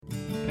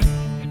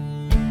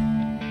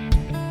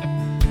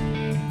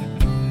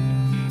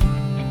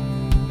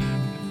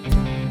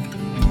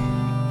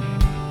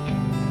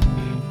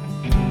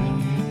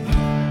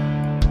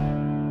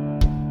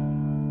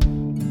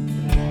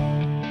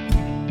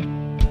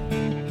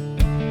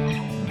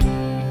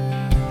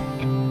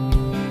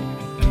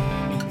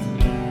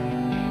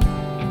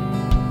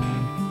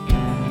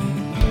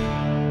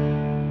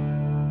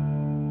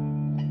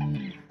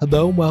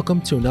Hello and welcome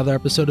to another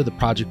episode of the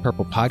Project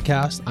Purple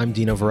podcast. I'm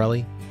Dino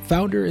Varelli,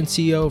 founder and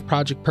CEO of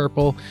Project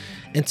Purple,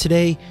 and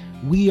today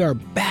we are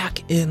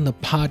back in the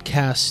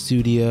podcast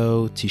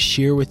studio to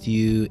share with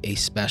you a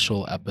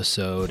special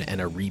episode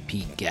and a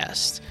repeat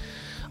guest.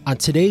 On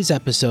today's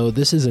episode,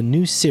 this is a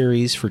new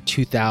series for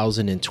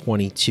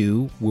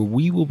 2022 where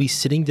we will be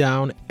sitting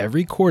down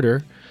every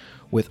quarter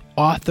with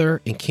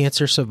author and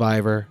cancer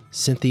survivor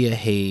Cynthia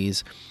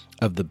Hayes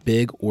of The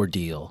Big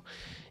Ordeal.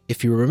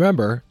 If you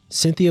remember,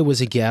 Cynthia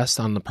was a guest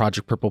on the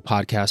Project Purple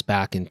podcast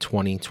back in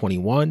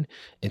 2021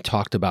 and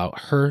talked about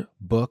her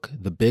book,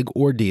 The Big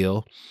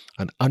Ordeal,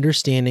 on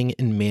understanding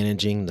and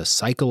managing the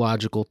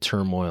psychological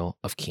turmoil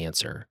of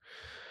cancer.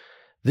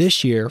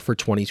 This year, for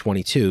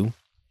 2022,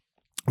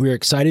 we are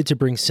excited to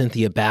bring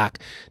Cynthia back,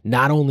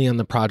 not only on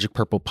the Project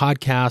Purple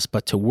podcast,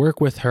 but to work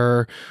with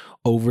her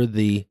over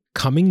the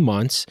coming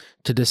months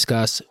to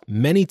discuss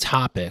many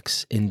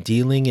topics in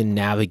dealing and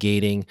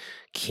navigating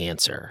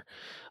cancer.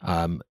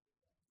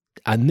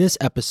 On this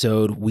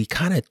episode, we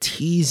kind of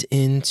tease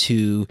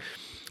into,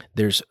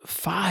 there's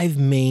 5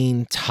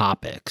 main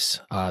topics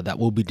that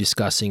we'll be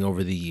discussing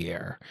over the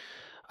year.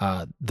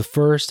 The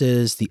first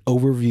is the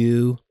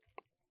overview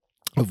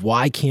of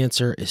why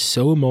cancer is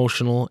so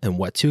emotional and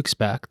what to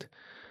expect.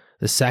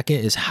 The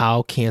second is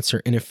how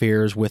cancer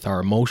interferes with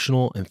our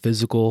emotional and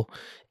physical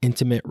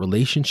intimate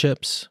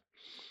relationships.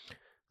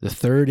 The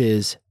third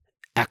is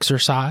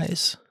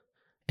exercise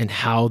and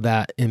how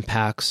that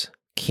impacts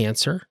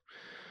cancer.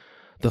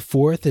 The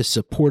fourth is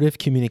supportive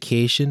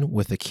communication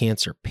with a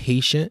cancer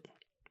patient,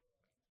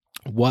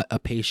 what a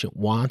patient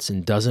wants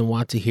and doesn't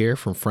want to hear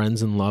from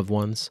friends and loved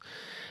ones.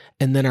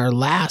 And then our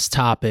last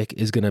topic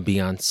is going to be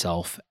on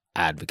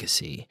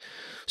self-advocacy.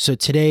 So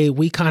today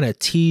we kind of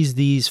tease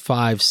these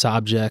 5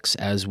 subjects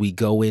as we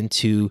go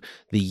into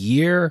the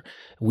year.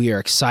 We are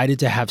excited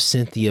to have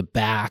Cynthia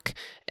back.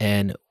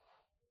 And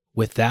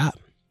with that,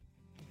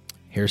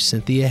 here's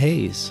Cynthia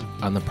Hayes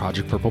on the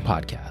Project Purple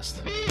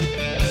podcast.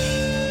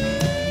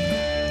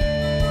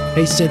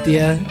 Hey,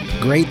 Cynthia.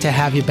 Great to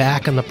have you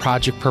back on the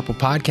Project Purple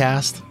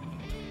podcast.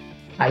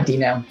 Hi,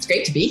 Dino. It's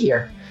great to be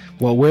here.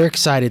 Well, we're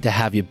excited to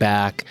have you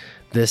back.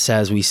 This,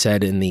 as we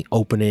said in the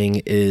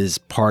opening, is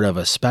part of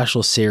a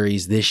special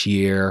series this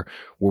year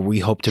where we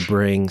hope to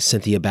bring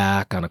Cynthia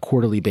back on a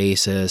quarterly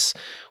basis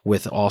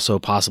with also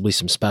possibly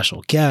some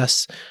special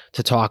guests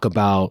to talk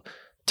about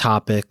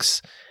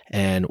topics.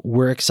 And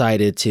we're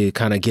excited to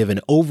kind of give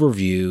an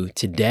overview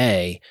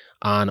today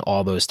on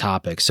all those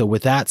topics. So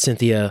with that,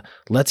 Cynthia,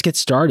 let's get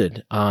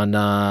started on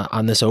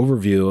this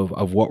overview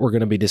of what we're going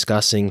to be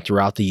discussing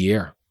throughout the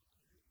year.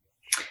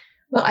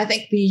 Well, I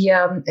think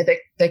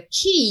the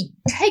key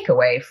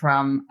takeaway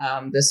from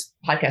this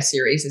podcast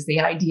series is the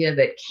idea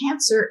that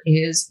cancer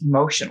is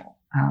emotional.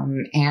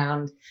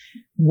 And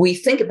we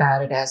think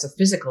about it as a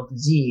physical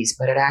disease,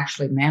 but it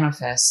actually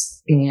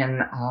manifests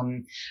in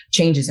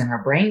changes in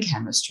our brain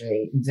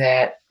chemistry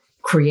that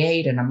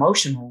create an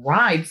emotional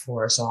ride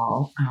for us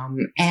all.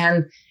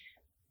 And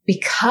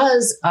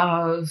because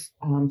of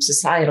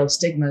societal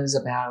stigmas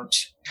about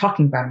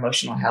talking about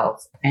emotional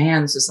health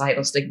and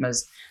societal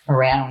stigmas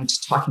around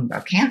talking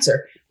about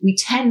cancer, we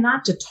tend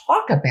not to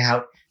talk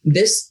about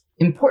this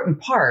important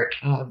part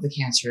of the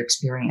cancer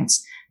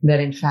experience that,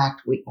 in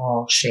fact, we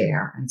all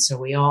share. And so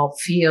we all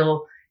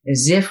feel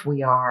as if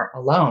we are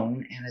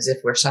alone and as if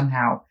we're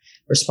somehow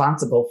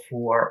responsible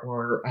for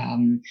or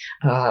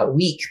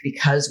weak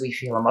because we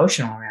feel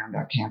emotional around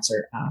our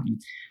cancer.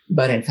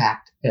 But in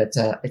fact, it's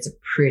a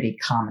pretty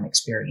common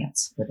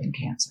experience within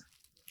cancer.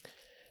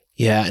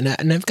 Yeah.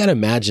 And I've got to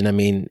imagine, I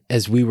mean,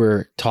 as we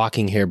were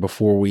talking here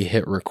before we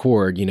hit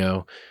record, you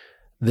know,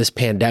 this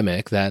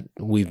pandemic that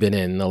we've been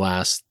in the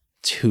last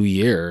 2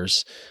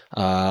 years,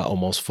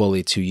 almost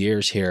fully 2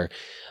 years here.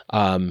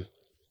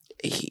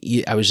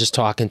 I was just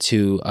talking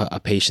to a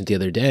patient the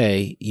other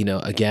day, you know,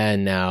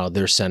 again, now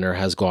their center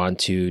has gone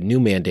to new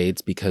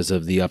mandates because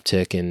of the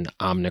uptick in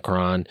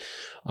Omicron,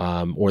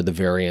 or the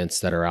variants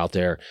that are out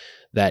there,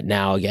 that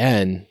now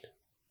again,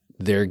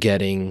 they're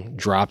getting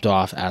dropped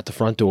off at the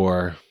front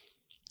door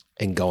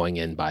and going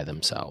in by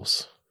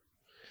themselves.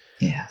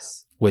 Yes.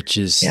 Which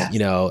is, you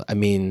know, I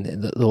mean,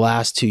 the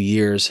last 2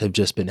 years have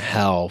just been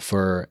hell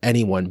for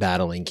anyone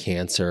battling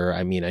cancer.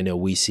 I mean, I know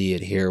we see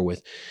it here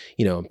with,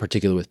 you know, in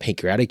particular with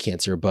pancreatic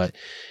cancer, but,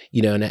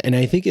 you know, and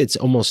I think it's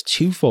almost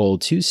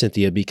twofold too,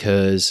 Cynthia,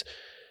 because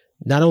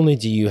not only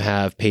do you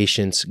have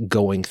patients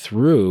going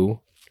through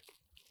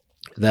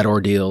that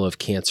ordeal of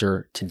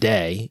cancer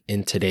today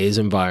in today's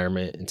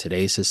environment, in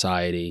today's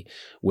society,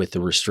 with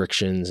the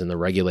restrictions and the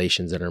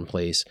regulations that are in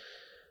place,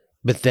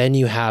 but then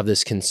you have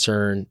this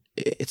concern.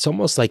 It's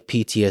almost like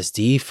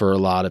PTSD for a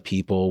lot of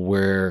people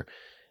where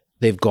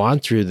they've gone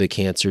through the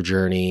cancer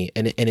journey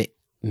and it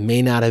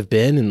may not have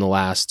been in the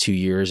last 2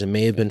 years. It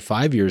may have been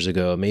 5 years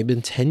ago. It may have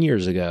been 10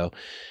 years ago.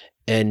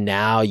 And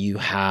now you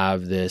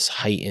have this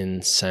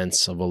heightened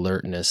sense of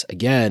alertness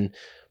again.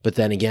 But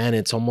then again,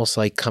 it's almost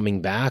like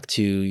coming back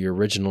to your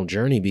original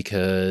journey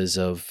because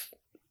of,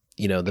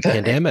 you know, the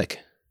pandemic.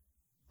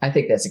 I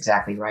think that's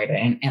exactly right.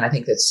 And I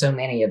think that so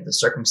many of the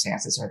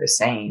circumstances are the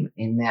same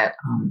in that,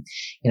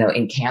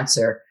 in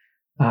cancer,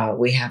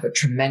 we have a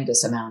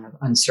tremendous amount of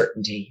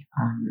uncertainty,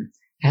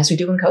 as we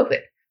do in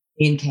COVID.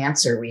 In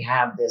cancer, we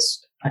have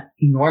this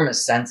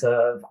enormous sense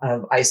of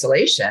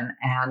isolation.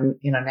 And,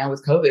 now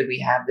with COVID, we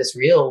have this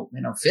real,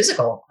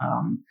 physical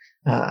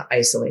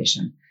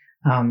isolation.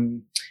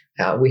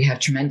 We have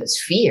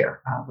tremendous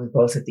fear with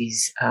both of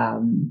these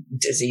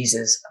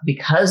diseases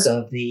because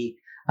of the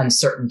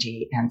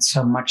uncertainty and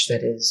so much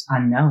that is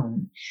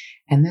unknown.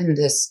 And then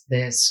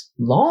this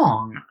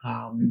long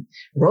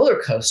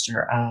roller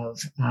coaster of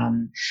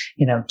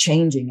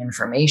changing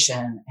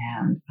information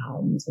and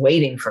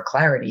waiting for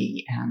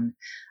clarity and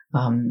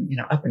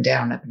up and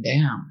down, up and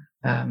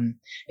down.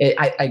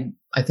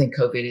 I think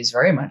COVID is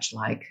very much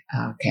like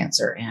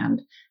cancer,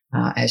 and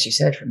as you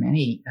said, for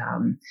many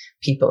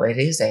people, it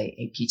is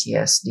a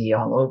PTSD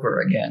all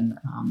over again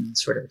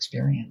sort of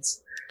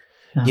experience.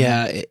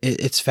 Yeah,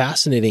 it's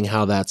fascinating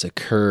how that's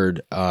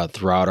occurred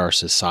throughout our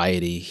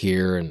society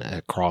here and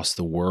across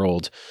the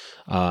world.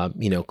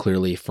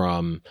 Clearly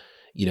from,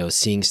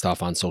 seeing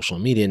stuff on social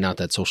media, not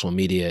that social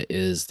media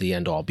is the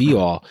end all be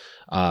all,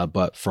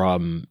 but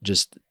from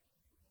just,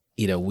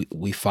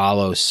 we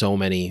follow so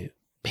many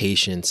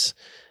patient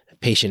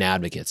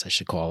advocates, I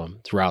should call them,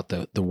 throughout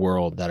the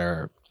world that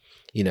are,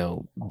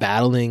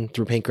 battling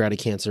through pancreatic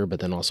cancer, but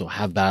then also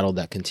have battled,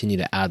 that continue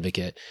to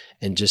advocate,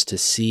 and just to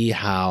see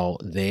how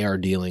they are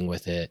dealing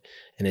with it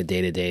in a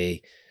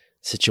day-to-day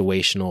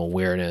situational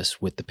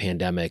awareness with the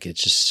pandemic.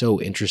 It's just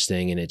so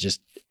interesting. And it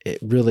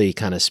really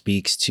kind of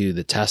speaks to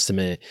the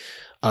testament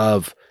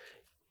of,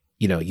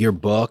 your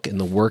book and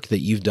the work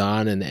that you've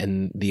done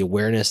and the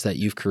awareness that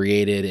you've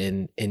created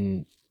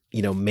in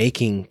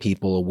making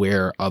people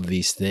aware of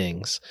these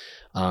things.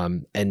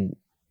 And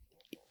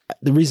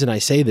the reason I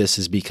say this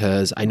is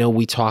because I know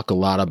we talk a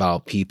lot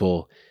about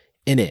people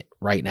in it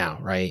right now,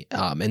 right?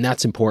 And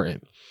that's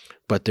important.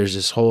 But there's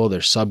this whole other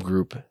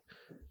subgroup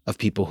of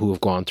people who have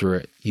gone through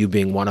it, you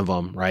being one of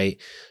them, right?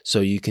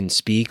 So you can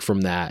speak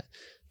from that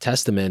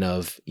testament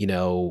of,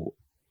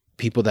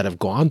 people that have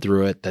gone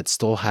through it that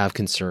still have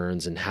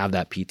concerns and have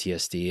that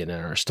PTSD and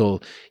are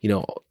still,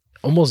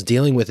 almost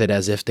dealing with it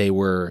as if they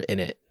were in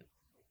it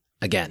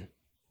again.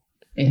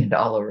 And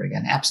all over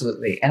again.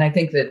 Absolutely. And I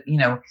think that,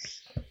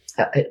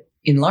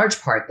 in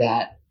large part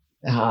that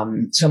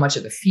so much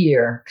of the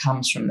fear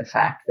comes from the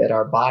fact that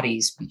our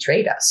bodies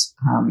betrayed us.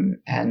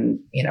 And,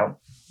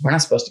 we're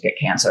not supposed to get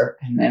cancer,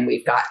 and then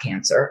we've got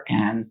cancer.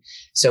 And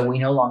so we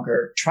no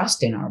longer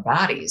trust in our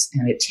bodies.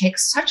 And it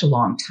takes such a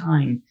long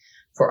time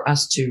for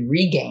us to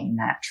regain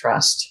that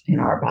trust in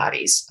our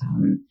bodies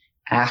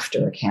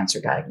after a cancer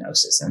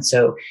diagnosis. And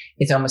so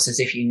it's almost as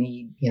if you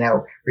need,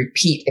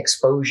 repeat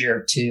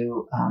exposure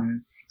to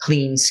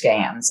clean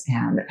scans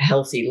and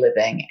healthy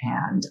living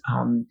and,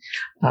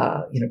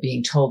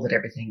 being told that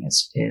everything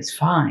is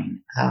fine.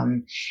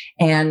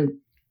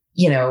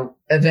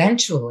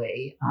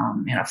 Eventually,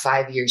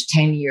 5 years,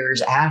 10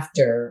 years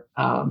after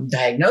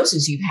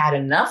diagnosis, you've had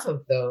enough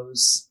of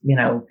those,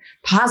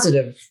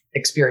 positive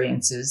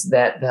experiences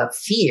that the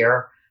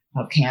fear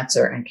of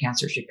cancer and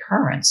cancer's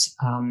recurrence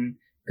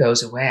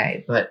goes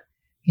away. But,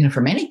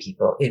 for many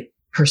people, it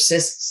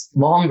persists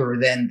longer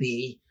than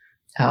the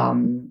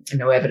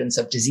no evidence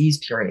of disease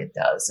period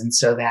does. And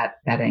so that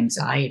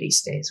anxiety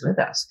stays with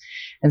us.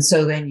 And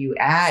so then you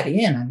add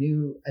in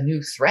a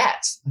new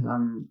threat,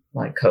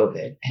 like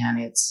COVID, and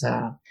it's,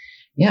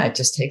 it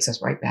just takes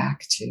us right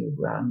back to,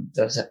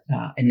 those,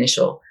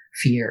 initial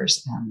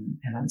fears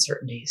and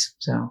uncertainties.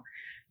 So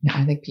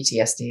I think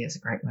PTSD is a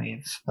great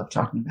way of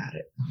talking about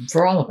it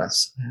for all of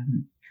us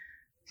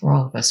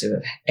who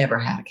have ever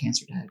had a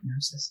cancer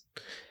diagnosis.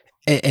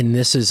 And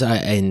this is,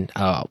 and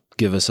I'll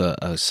give us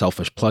a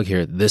selfish plug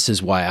here. This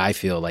is why I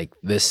feel like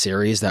this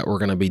series that we're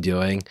going to be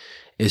doing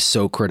is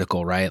so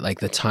critical, right? Like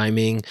the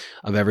timing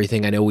of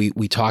everything. I know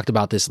we talked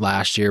about this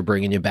last year,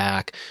 bringing you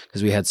back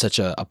because we had such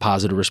a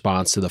positive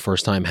response to the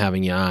first time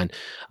having you on.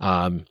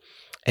 And,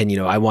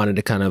 I wanted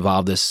to kind of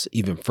evolve this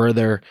even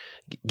further,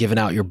 giving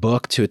out your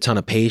book to a ton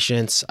of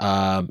patients.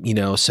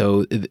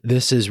 So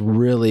this is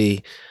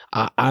really,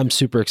 I'm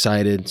super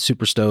excited,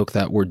 super stoked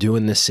that we're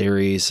doing this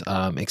series.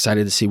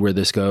 Excited to see where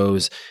this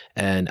goes.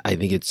 And I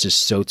think it's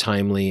just so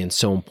timely and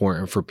so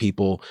important for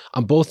people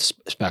on both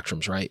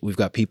spectrums, right? We've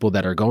got people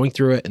that are going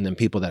through it and then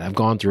people that have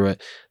gone through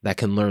it that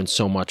can learn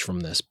so much from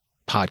this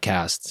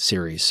podcast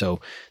series. So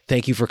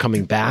thank you for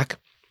coming back.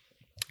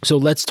 So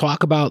let's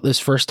talk about this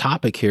first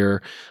topic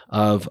here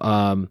of,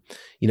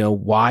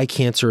 why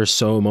cancer is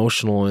so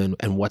emotional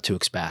and what to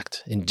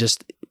expect. And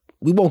just,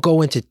 we won't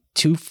go into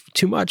too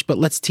much, but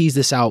let's tease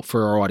this out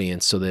for our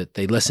audience so that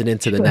they listen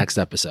into the next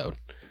episode.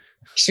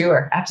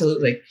 Sure,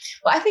 absolutely.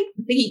 Well, I think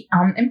the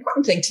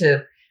important thing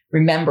to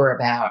remember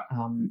about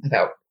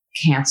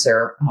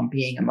cancer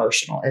being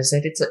emotional is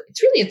that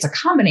it's a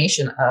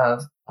combination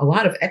of a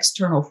lot of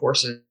external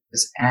forces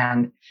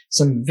and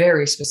some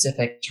very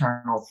specific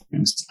internal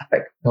things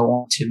that go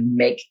on to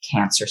make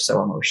cancer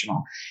so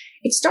emotional.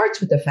 it starts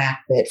with the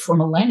fact that for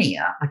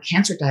millennia, a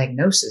cancer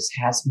diagnosis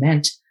has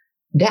meant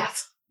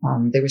death.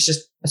 There was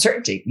just a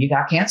certainty. You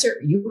got cancer,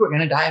 you were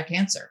going to die of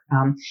cancer.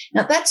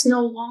 Now, that's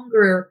no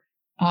longer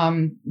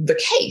the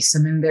case. I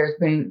mean, there's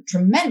been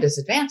tremendous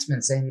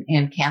advancements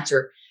in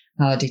cancer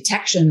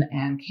detection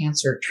and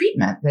cancer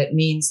treatment. That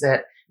means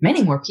that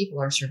many more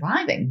people are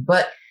surviving.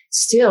 But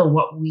still,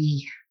 what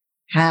we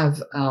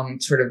have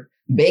sort of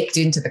baked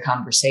into the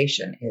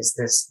conversation is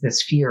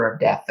this fear of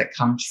death that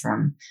comes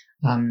from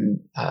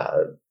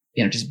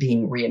just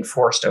being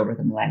reinforced over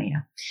the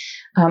millennia.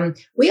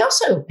 We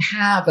also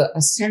have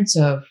a sense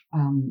of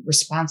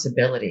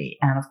responsibility.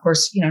 And of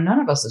course, none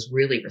of us is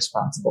really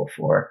responsible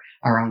for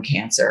our own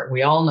cancer.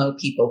 We all know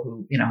people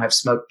who, have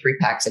smoked 3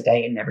 packs a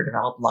day and never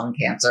developed lung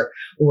cancer,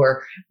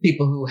 or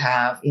people who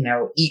have,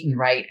 eaten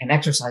right and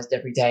exercised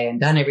every day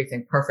and done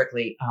everything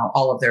perfectly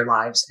all of their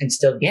lives and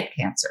still get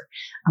cancer.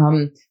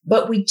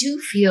 But we do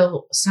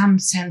feel some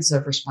sense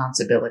of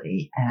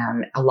responsibility.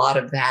 And a lot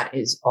of that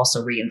is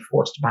also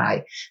reinforced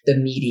by the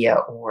media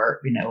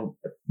or,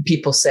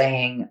 people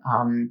saying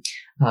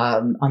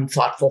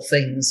unthoughtful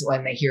things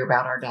when they hear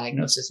about our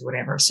diagnosis or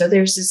whatever. So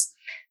there's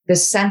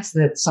this sense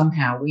that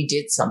somehow we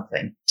did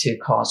something to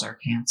cause our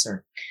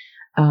cancer.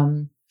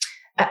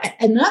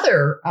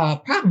 Another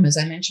problem, as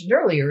I mentioned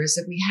earlier, is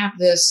that we have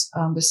this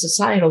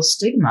societal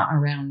stigma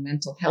around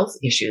mental health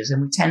issues,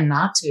 and we tend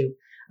not to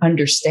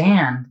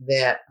understand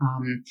that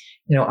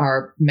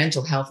our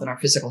mental health and our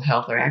physical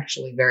health are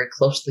actually very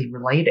closely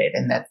related,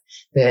 and that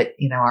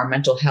our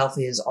mental health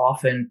is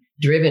often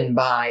driven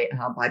by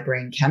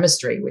brain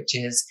chemistry, which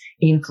is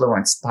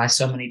influenced by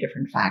so many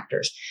different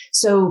factors.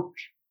 So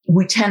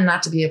we tend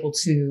not to be able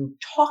to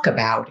talk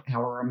about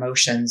our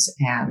emotions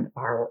and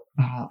our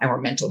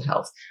mental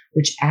health,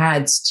 which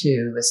adds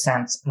to the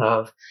sense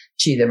of,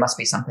 gee, there must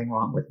be something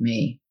wrong with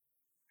me.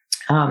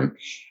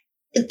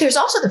 There's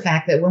also the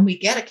fact that when we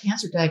get a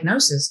cancer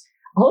diagnosis,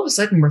 all of a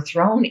sudden we're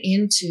thrown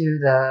into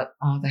the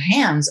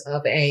hands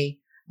of a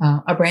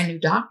brand new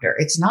doctor.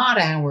 It's not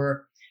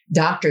our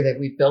doctor that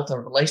we've built a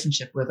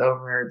relationship with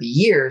over the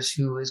years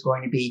who is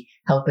going to be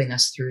helping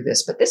us through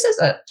this, but this is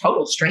a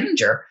total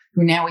stranger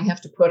who now we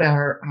have to put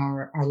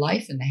our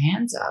life in the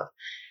hands of.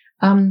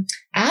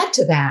 Add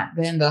to that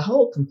then the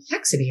whole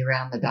complexity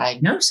around the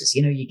diagnosis.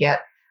 You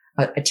get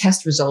a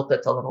test result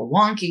that's a little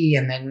wonky,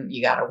 and then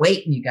you got to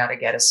wait and you got to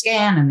get a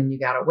scan, and then you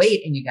got to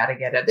wait and you got to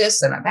get a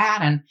this and a that.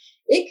 And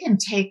it can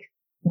take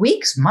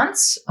weeks,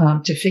 months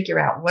to figure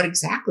out what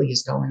exactly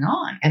is going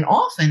on. And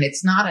often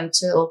it's not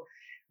until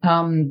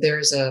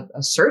there's a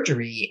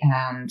surgery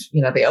and,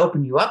 they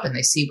open you up and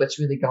they see what's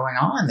really going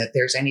on that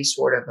there's any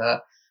sort of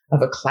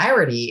a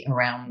clarity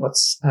around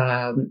what's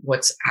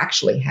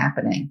actually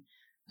happening.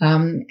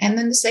 And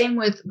then the same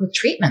with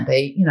treatment.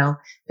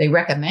 They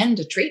recommend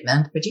a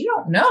treatment, but you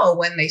don't know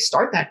when they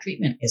start that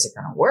treatment. Is it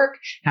going to work?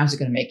 How's it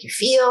going to make you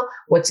feel?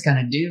 What's it going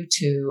to do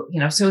to,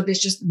 so there's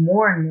just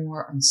more and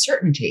more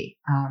uncertainty.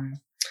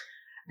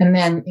 And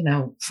then,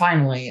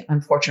 finally,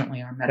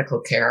 unfortunately, our medical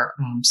care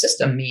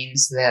system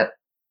means that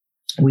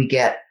we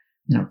get,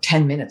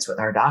 10 minutes with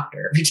our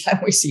doctor every time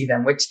we see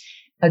them, which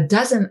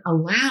doesn't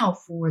allow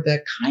for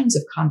the kinds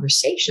of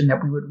conversation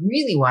that we would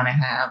really want to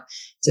have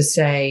to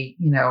say,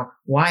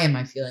 why am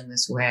I feeling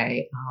this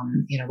way?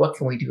 What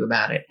can we do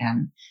about it?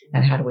 And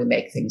how do we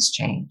make things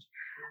change?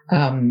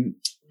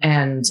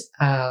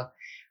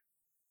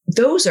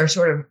 Those are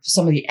sort of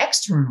some of the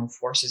external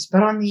forces,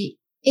 but on the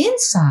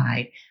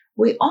inside,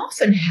 we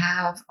often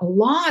have a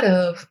lot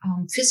of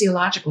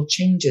physiological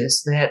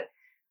changes that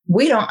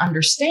we don't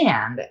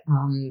understand,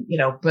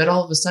 but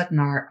all of a sudden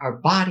our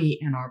body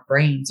and our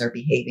brains are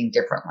behaving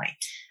differently.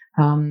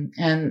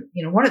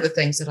 One of the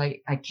things that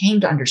I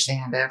came to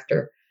understand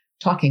after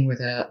talking with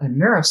a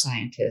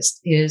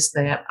neuroscientist is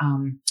that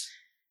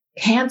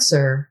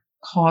cancer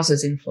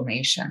causes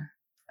inflammation,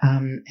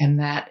 and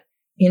that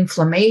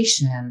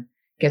inflammation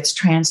gets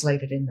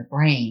translated in the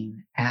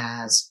brain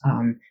as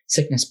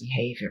sickness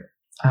behavior,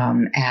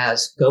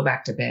 as go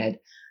back to bed,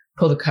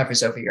 pull the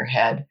covers over your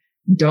head,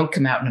 don't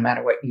come out no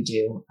matter what you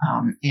do,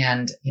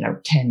 and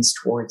tends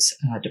towards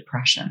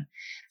depression.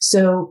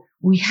 So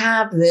we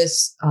have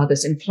this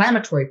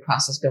inflammatory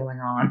process going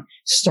on,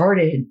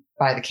 started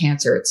by the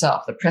cancer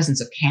itself. The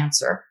presence of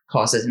cancer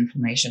causes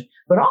inflammation,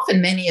 but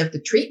often many of the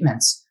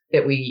treatments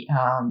that we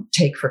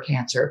take for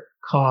cancer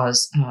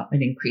cause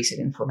an increase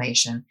in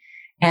inflammation.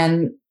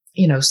 And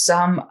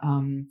some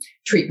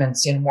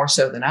treatments, more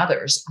so than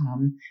others.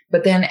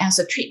 But then as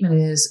a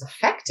treatment is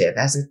effective,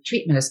 as a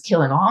treatment is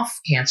killing off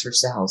cancer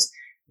cells,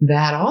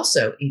 that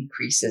also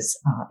increases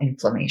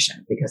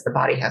inflammation because the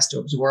body has to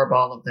absorb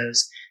all of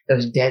those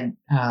dead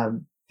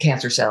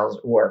cancer cells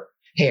or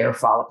hair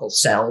follicle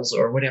cells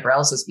or whatever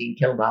else is being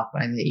killed off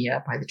by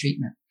the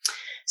treatment.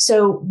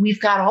 So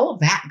we've got all of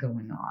that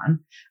going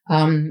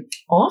on.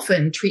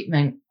 Often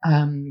treatment,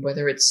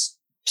 whether it's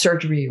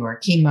surgery or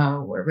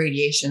chemo or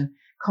radiation,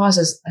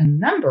 causes a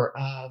number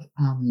of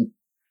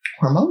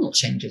hormonal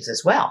changes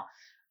as well.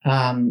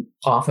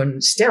 Often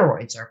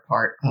steroids are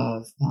part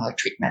of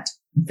treatment.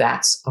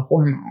 That's a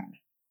hormone.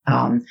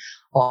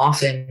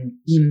 Often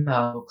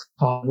chemo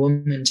causes a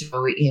woman to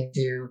go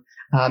into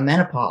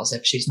menopause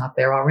if she's not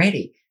there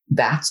already.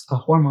 That's a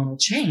hormonal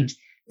change.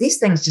 These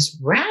things just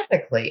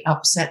radically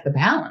upset the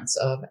balance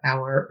of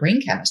our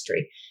brain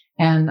chemistry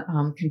and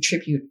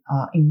contribute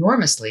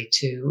enormously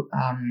to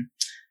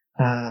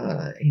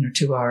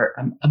to our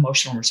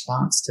emotional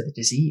response to the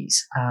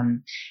disease.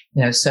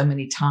 So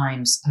many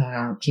times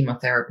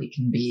chemotherapy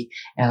can be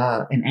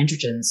an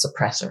androgen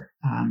suppressor,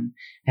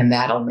 and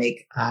that'll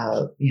make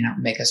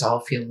us all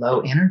feel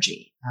low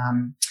energy.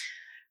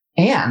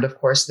 And of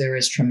course, there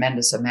is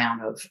tremendous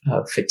amount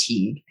of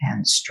fatigue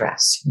and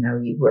stress.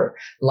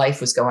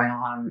 Life was going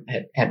on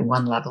at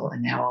one level,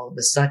 and now all of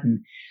a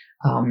sudden,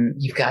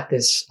 you've got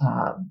this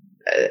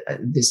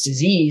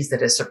disease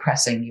that is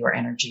suppressing your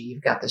energy.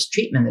 You've got this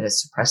treatment that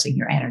is suppressing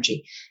your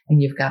energy,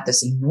 and you've got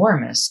this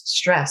enormous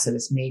stress that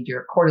has made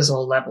your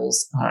cortisol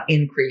levels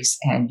increase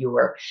and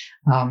your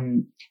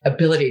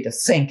ability to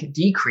think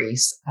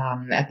decrease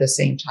at the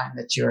same time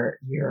that you're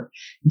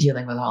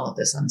dealing with all of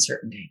this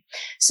uncertainty.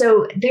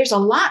 So there's a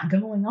lot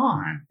going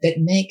on that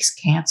makes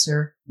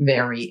cancer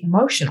very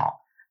emotional.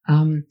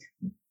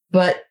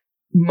 But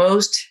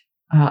most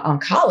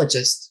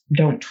oncologists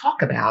don't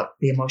talk about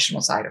the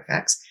emotional side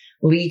effects,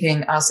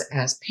 leaving us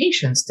as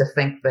patients to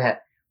think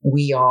that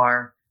we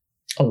are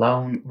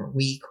alone or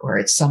weak, or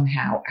it's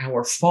somehow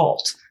our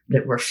fault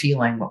that we're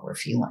feeling what we're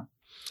feeling.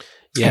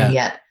 Yeah. And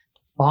yet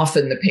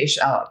often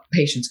the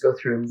patients go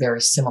through a very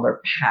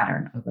similar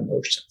pattern of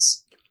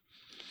emotions.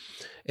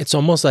 It's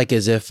almost like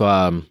as if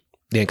the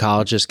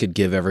oncologist could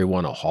give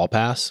everyone a hall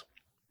pass.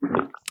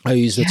 I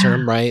use the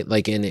term, right?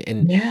 Like,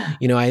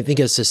 I think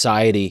as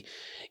society,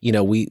 you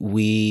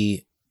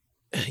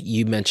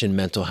mentioned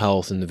mental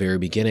health in the very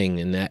beginning,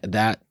 and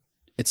that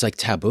it's like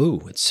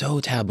taboo. It's so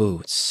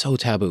taboo. It's so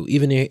taboo.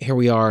 Even here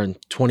we are in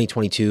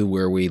 2022,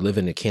 where we live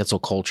in a cancel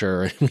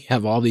culture and we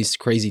have all these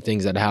crazy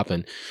things that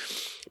happen.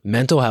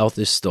 Mental health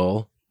is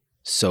still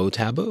so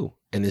taboo,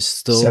 and is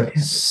still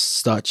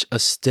such a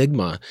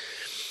stigma.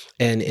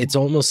 And it's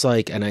almost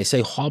like, and I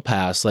say hall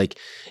pass, like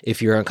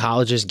if your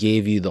oncologist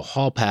gave you the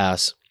hall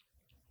pass,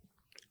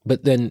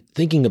 but then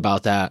thinking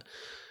about that,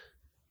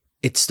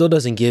 it still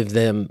doesn't give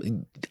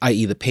them,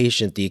 i.e. the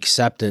patient, the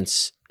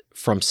acceptance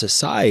from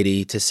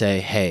society to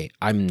say, hey,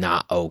 I'm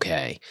not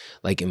okay,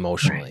 like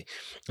emotionally. Right.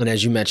 And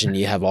as you mentioned,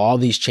 you have all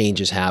these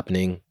changes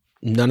happening,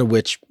 none of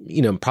which,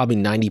 probably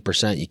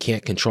 90% you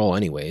can't control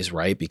anyways,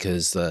 right?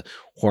 Because the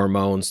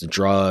hormones, the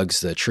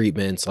drugs, the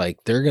treatments,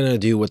 like they're going to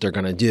do what they're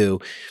going to do.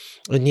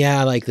 And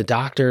like the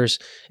doctors,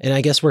 and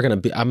I guess I'm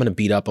going to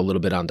beat up a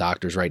little bit on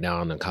doctors right now,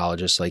 on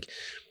oncologists. Like,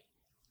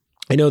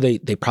 I know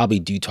they probably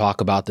do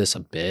talk about this a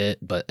bit,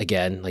 but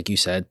again, like you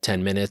said,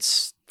 10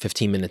 minutes,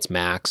 15 minutes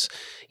max,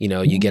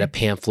 you get a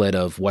pamphlet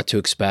of what to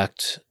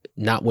expect,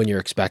 not when you're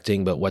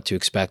expecting, but what to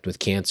expect with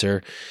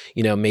cancer.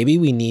 Maybe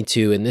we need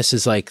to, and this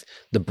is like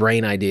the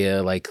brain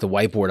idea, like the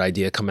whiteboard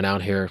idea coming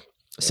out here,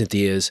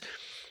 Cynthia, is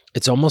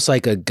it's almost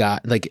like a guy,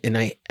 like, and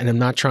I'm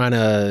not trying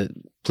to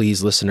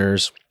please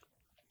listeners.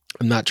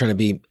 I'm not trying to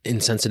be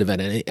insensitive at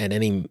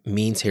any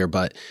means here,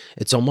 but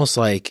it's almost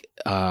like,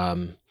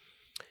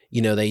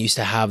 they used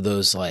to have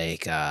those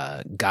like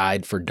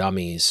guide for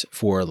dummies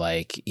for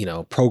like,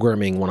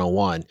 programming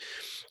 101.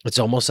 It's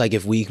almost like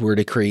if we were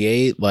to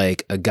create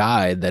like a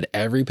guide that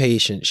every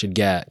patient should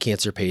get,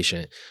 cancer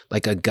patient,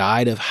 like a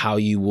guide of how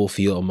you will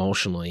feel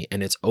emotionally.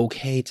 And it's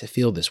okay to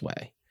feel this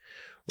way,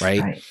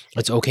 right?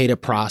 It's okay to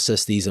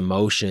process these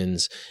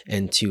emotions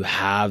and to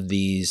have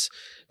these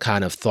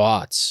kind of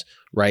thoughts,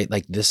 right?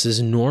 Like this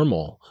is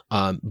normal.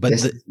 But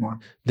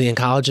the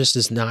oncologist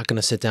is not going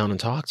to sit down and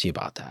talk to you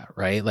about that,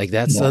 right? Like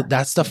that's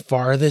the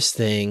farthest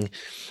thing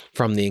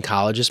from the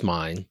oncologist's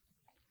mind.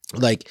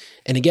 Like,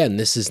 and again,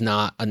 this is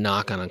not a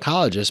knock on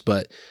oncologists,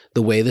 but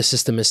the way the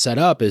system is set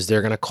up is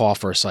they're going to call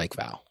for a psych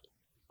eval,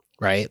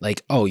 right?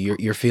 Like, oh,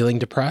 you're feeling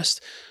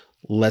depressed.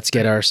 Let's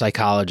get our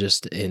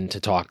psychologist in to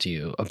talk to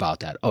you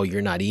about that. Oh,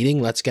 you're not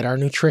eating. Let's get our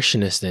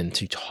nutritionist in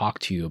to talk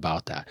to you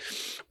about that.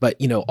 But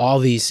all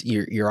these,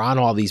 you're on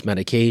all these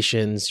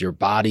medications. Your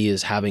body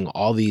is having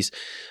all these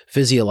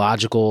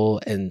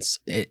physiological and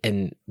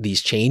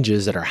these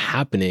changes that are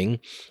happening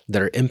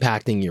that are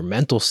impacting your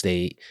mental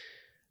state.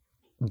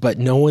 But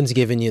no one's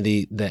giving you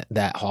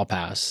that hall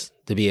pass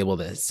to be able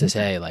to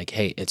say like,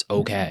 hey, it's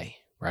okay,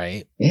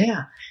 right?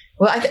 Yeah.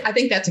 Well, I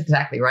think that's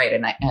exactly right.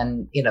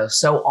 And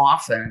so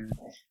often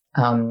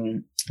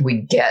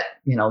we get,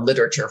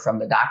 literature from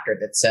the doctor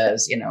that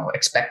says,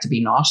 expect to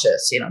be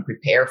nauseous,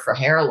 prepare for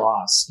hair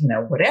loss,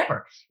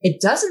 whatever.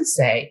 It doesn't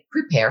say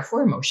prepare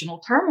for emotional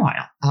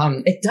turmoil.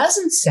 It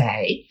doesn't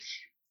say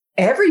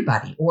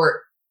everybody,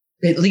 or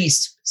at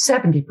least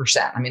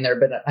 70%. I mean, there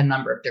have been a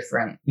number of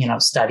different,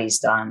 studies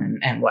done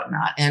and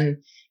whatnot. And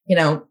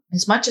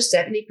as much as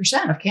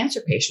 70% of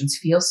cancer patients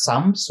feel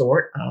some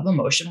sort of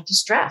emotional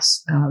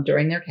distress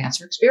during their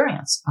cancer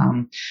experience.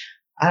 I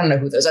don't know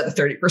who those other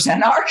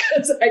 30% are,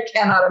 because I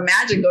cannot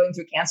imagine going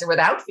through cancer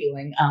without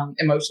feeling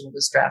emotional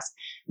distress.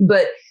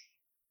 But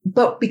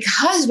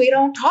because we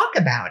don't talk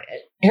about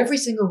it, every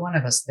single one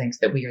of us thinks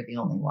that we are the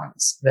only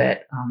ones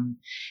that, and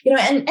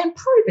part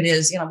of it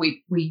is,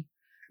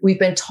 we've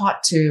been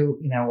taught to,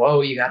 oh,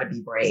 you got to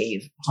be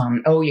brave.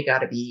 Oh, you got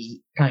to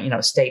be,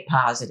 stay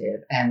positive,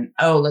 and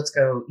let's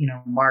go,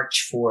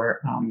 march for,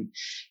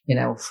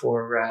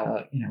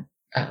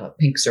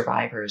 pink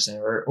survivors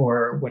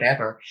or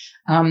whatever.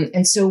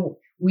 And so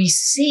we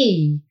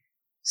see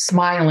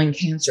smiling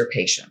cancer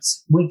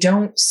patients. We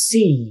don't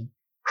see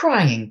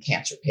crying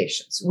cancer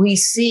patients. We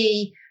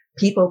see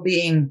people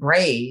being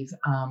brave,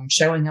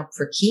 showing up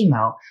for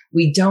chemo.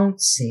 We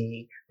don't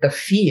see the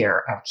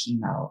fear of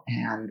chemo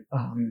and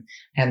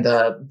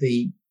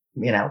the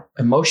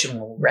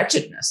emotional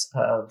wretchedness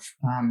of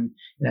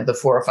the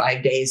 4 or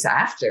 5 days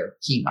after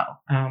chemo.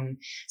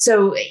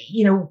 So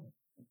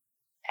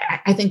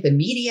I think the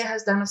media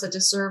has done us a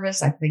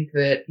disservice. I think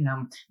that,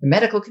 the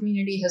medical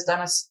community has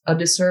done us a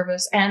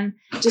disservice, and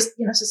just,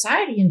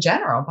 society in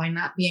general, by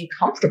not being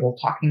comfortable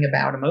talking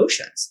about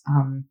emotions.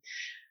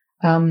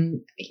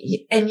 And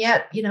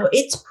yet,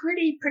 it's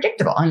pretty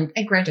predictable. And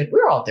granted,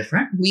 we're all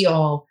different. We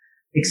all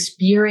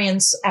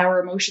experience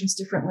our emotions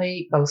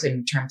differently, both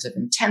in terms of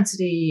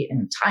intensity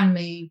and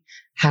timing,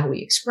 how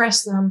we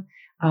express them.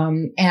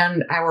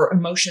 And our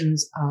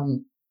emotions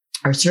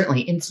are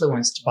certainly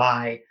influenced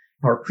by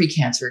our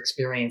precancer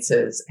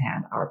experiences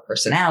and our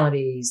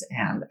personalities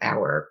and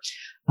our,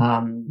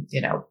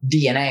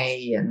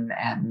 DNA and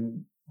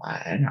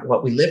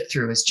what we lived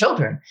through as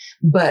children.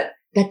 But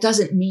that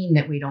doesn't mean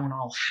that we don't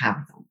all have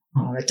them.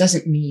 It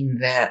doesn't mean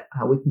that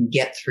we can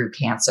get through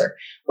cancer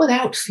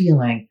without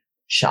feeling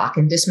shock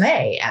and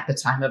dismay at the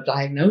time of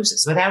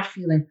diagnosis, without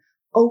feeling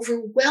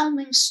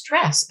overwhelming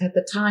stress at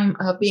the time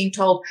of being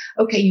told,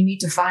 okay, you need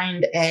to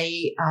find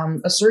a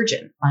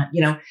surgeon,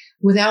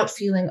 without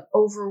feeling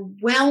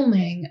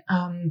overwhelming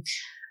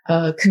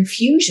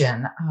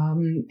confusion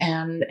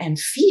and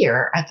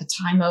fear at the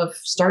time of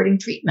starting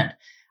treatment,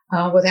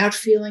 without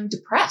feeling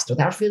depressed,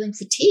 without feeling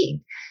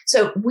fatigued.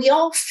 So we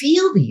all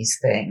feel these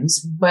things,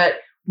 but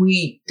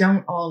we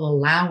don't all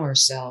allow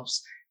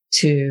ourselves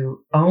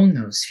to own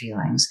those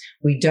feelings.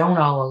 We don't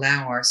all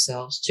allow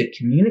ourselves to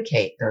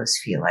communicate those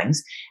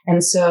feelings.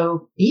 And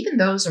so even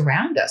those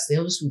around us,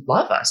 those who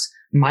love us,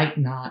 might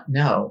not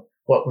know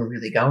what we're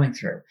really going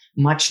through,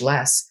 much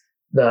less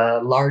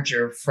the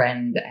larger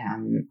friend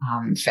and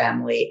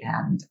family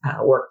and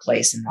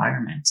workplace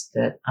environment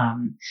that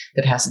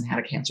hasn't had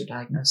a cancer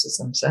diagnosis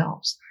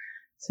themselves.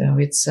 So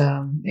it's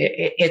a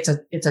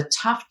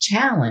tough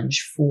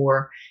challenge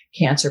for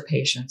cancer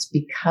patients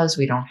because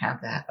we don't have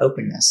that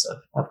openness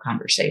of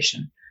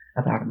conversation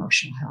about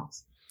emotional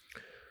health.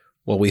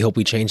 Well, we hope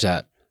we change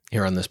that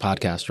here on this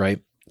podcast,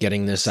 right?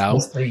 Getting this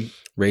out,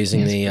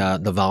 raising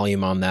the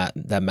volume on that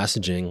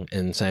messaging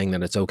and saying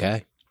that it's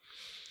okay.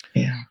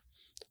 Yeah.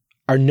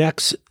 Our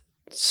next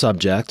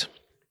subject,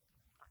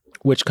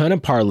 which kind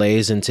of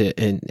parlays into,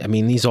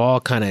 these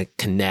all kind of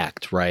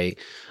connect, right?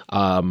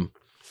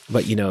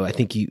 But, I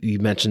think you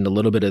mentioned a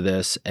little bit of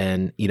this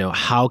and,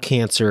 how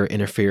cancer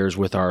interferes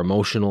with our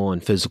emotional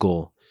and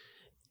physical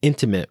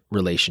intimate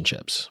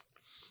relationships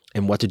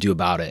and what to do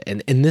about it.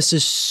 And this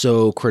is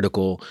so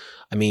critical.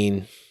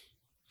 From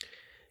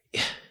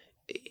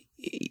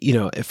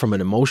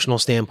an emotional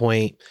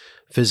standpoint,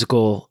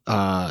 physical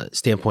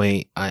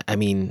standpoint,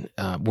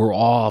 we're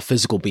all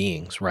physical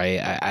beings,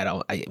 right?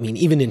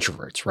 Even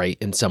introverts, right,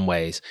 in some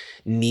ways,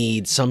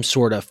 need some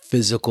sort of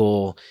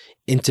physical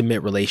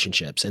intimate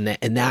relationships. And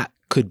that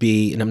could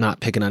be, and I'm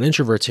not picking on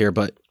introverts here,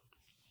 but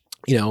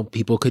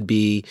people could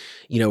be,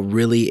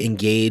 really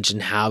engaged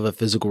and have a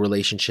physical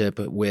relationship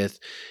with,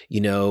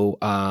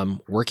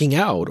 working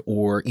out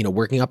or,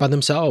 working up by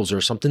themselves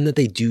or something that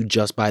they do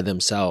just by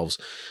themselves.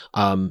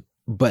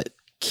 But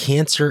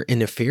cancer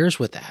interferes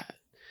with that,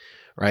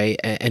 right?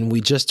 And we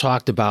just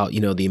talked about,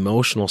 the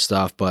emotional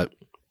stuff, but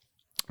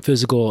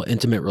physical,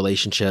 intimate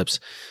relationships,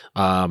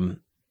 again,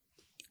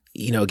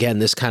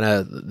 this kind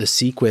of the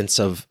sequence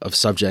of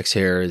subjects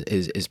here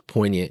is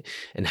poignant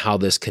and how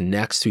this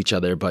connects to each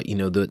other. But,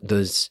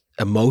 those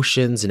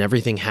emotions and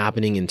everything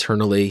happening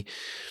internally.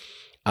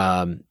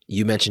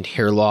 You mentioned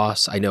hair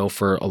loss. I know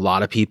for a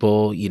lot of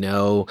people,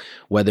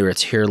 whether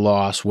it's hair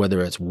loss,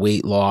 whether it's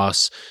weight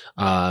loss,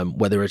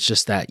 whether it's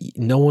just that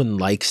no one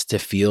likes to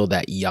feel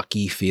that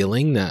yucky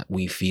feeling that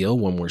we feel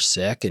when we're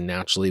sick. And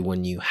naturally,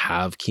 when you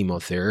have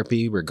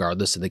chemotherapy,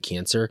 regardless of the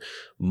cancer,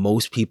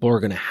 most people are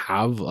going to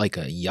have like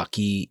a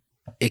yucky,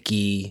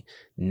 icky,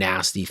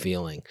 nasty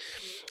feeling.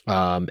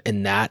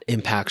 And that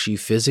impacts you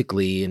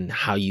physically and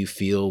how you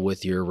feel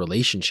with your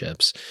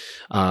relationships,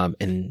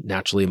 and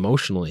naturally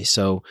emotionally.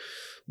 So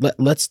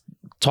let's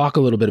talk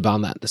a little bit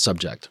about the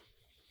subject.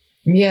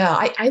 Yeah,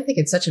 I think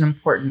it's such an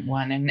important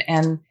one.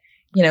 And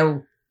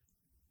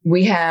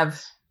we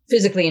have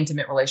physically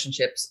intimate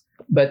relationships,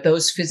 but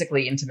those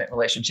physically intimate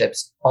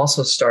relationships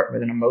also start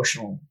with an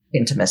emotional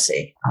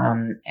intimacy.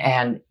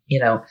 And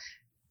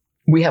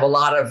we have a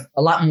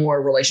lot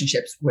more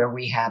relationships where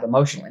we have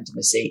emotional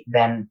intimacy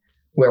than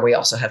where we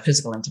also have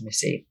physical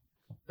intimacy.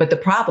 But the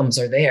problems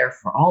are there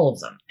for all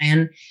of them.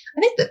 And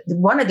I think that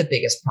one of the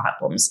biggest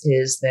problems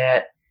is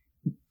that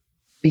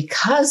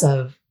because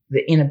of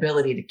the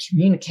inability to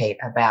communicate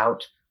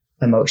about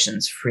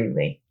emotions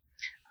freely,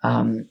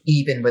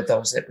 even with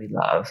those that we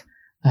love,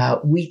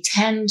 we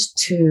tend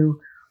to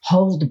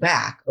hold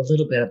back a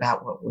little bit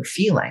about what we're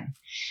feeling.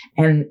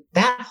 And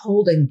that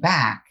holding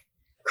back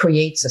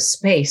creates a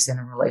space in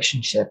a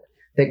relationship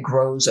that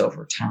grows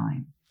over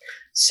time.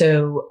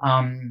 So,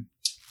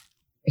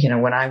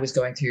 when I was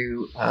going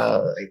through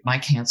my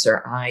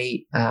cancer,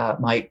 I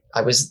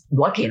was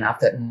lucky enough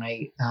that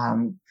my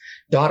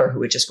daughter,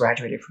 who had just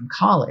graduated from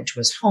college,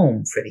 was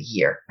home for the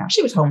year. Now,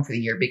 she was home for the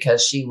year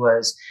because she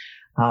was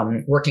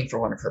working for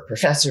one of her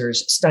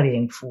professors,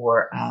 studying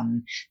for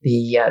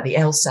the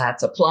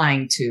LSATs,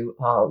 applying to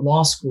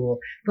law school.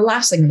 The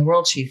last thing in the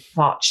world she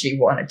thought she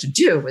wanted to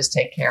do was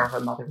take care of her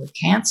mother with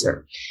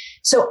cancer.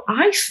 So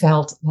I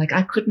felt like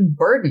I couldn't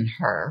burden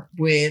her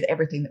with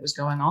everything that was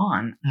going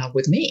on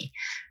with me.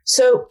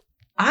 So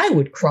I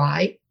would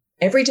cry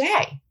every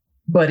day,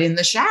 but in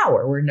the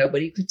shower where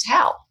nobody could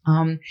tell.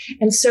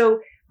 And so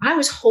I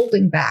was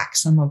holding back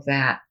some of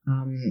that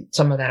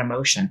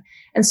emotion.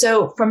 And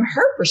so from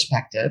her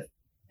perspective,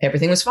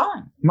 everything was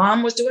fine.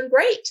 Mom was doing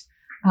great.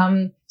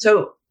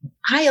 So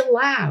I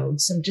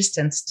allowed some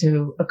distance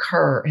to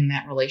occur in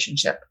that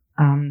relationship.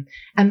 And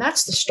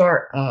that's the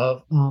start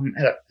of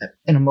an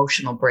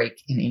emotional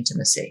break in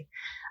intimacy.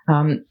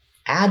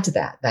 Add to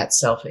that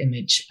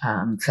self-image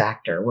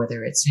factor,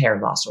 whether it's hair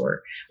loss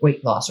or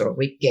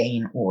weight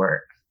gain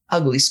or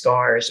ugly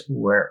scars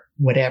or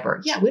whatever.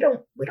 Yeah, we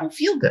don't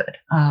feel good.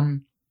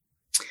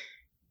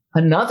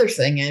 Another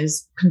thing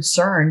is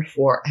concern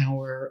for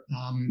our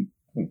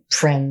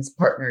friends,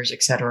 partners,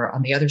 et cetera,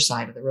 on the other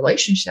side of the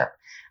relationship.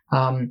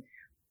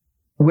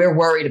 We're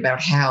worried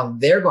about how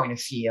they're going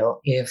to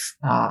feel if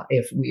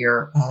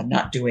we're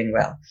not doing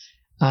well.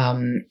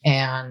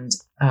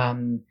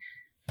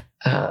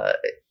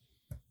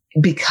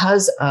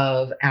 Because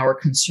of our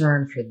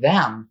concern for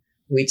them,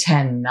 we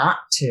tend not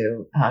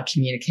to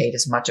communicate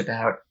as much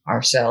about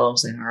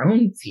ourselves and our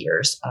own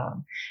fears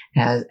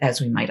as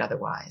we might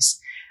otherwise.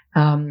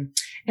 And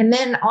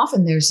then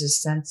often there's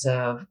this sense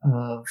of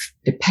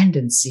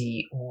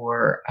dependency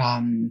or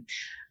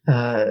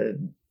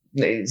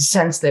the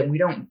sense that we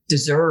don't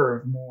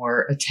deserve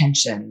more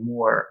attention,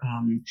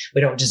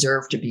 we don't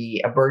deserve to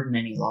be a burden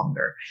any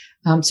longer.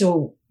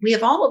 So we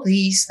have all of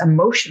these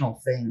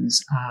emotional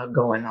things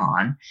going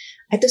on.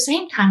 At the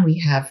same time, we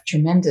have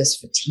tremendous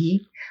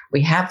fatigue.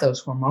 We have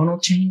those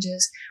hormonal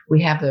changes.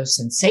 We have those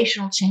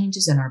sensational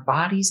changes in our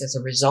bodies as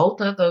a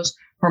result of those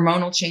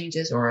hormonal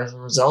changes or as a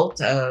result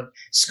of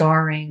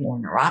scarring or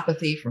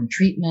neuropathy from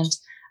treatment.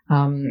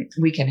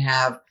 We can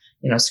have,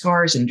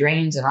 scars and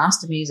drains and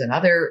ostomies and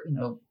other,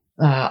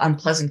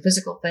 unpleasant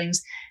physical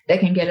things that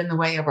can get in the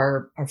way of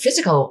our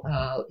physical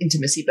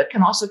intimacy, but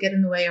can also get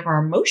in the way of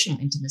our emotional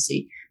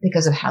intimacy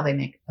because of how they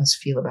make us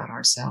feel about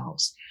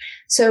ourselves.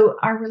 So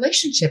our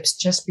relationships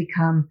just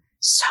become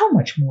so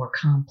much more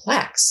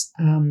complex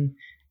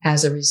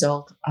as a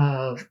result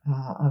of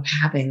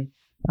having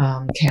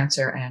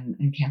cancer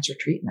and cancer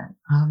treatment.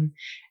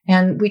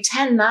 And we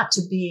tend not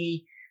to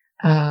be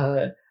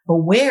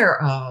aware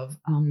of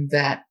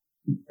that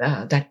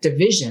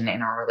division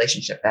in our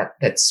relationship,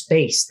 that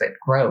space that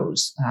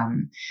grows.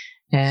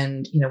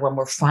 And when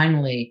we're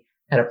finally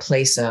at a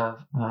place of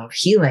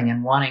healing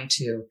and wanting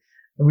to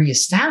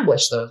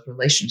reestablish those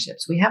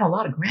relationships, we have a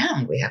lot of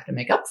ground we have to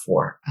make up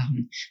for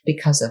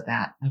because of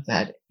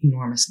that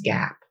enormous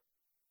gap.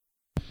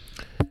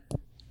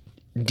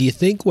 Do you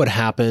think what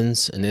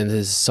happens, and this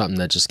is something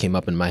that just came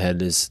up in my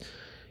head, is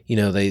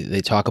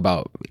they talk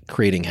about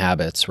creating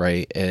habits,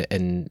 right?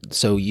 And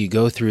so you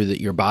go through that,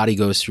 your body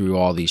goes through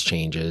all these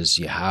changes.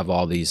 You have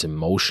all these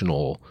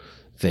emotional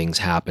things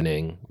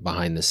happening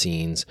behind the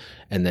scenes.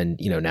 And then,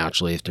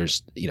 naturally, if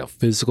there's,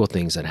 physical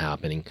things that are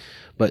happening,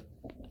 but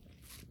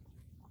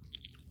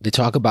they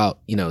talk about,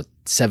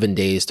 7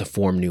 days to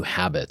form new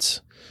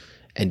habits.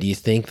 And do you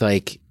think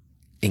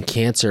in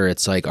cancer,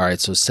 it's all right,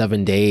 so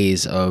 7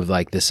 days of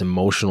this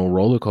emotional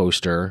roller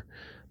coaster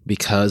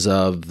because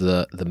of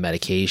the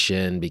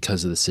medication,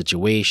 because of the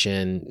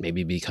situation,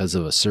 maybe because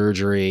of a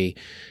surgery,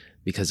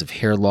 because of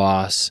hair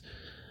loss.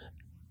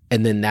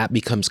 And then that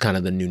becomes kind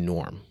of the new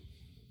norm.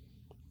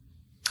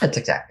 That's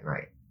exactly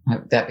right.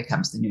 That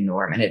becomes the new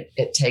norm. And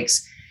it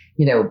takes,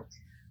 a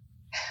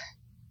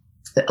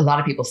lot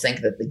of people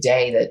think that the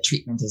day that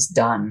treatment is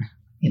done,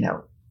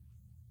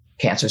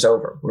 cancer's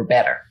over, we're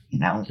better,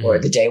 or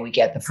the day we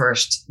get the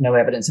first no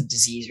evidence of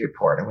disease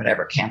report or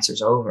whatever,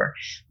 cancer's over.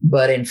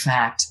 But in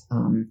fact,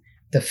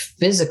 the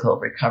physical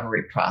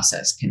recovery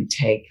process can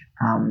take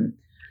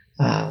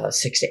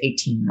 6 to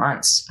 18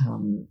 months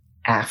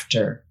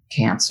after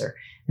cancer.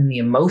 And the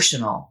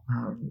emotional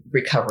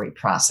recovery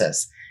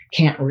process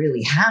can't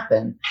really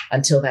happen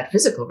until that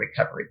physical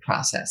recovery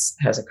process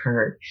has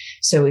occurred.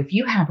 So if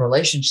you have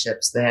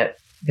relationships that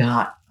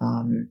got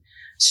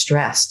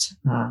stressed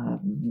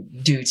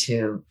due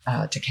to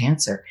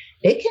cancer,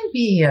 it can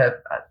be a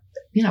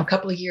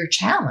couple of year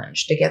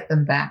challenge to get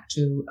them back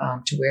to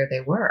where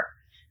they were,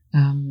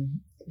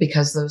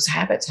 because those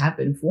habits have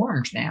been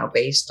formed now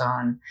based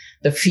on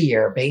the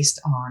fear, based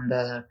on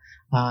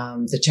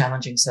the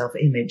challenging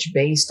self-image,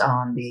 based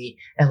on the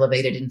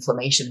elevated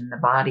inflammation in the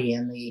body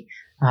and the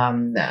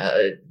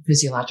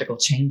physiological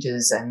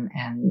changes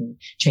and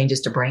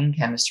changes to brain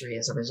chemistry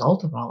as a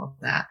result of all of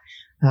that.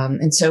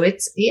 And so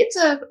it's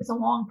a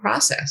long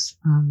process.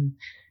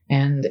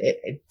 And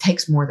it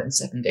takes more than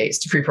 7 days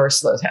to reverse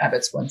those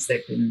habits once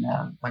they've been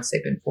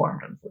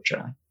formed,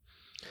 unfortunately.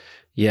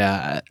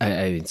 Yeah,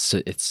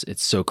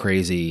 it's so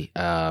crazy.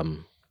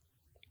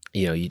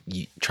 You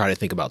try to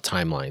think about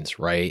timelines,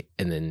 right?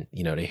 And then,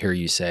 to hear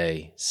you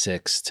say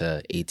 6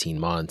 to 18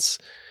 months,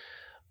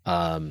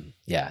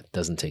 it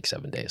doesn't take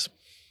 7 days.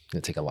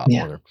 It'll take a lot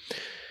longer.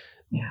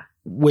 Yeah.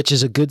 Which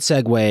is a good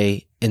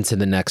segue into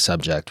the next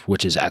subject,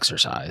 which is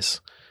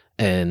exercise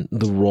and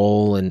the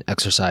role in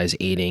exercise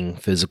aiding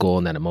physical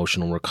and then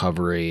emotional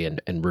recovery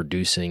and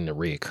reducing the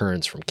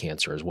reoccurrence from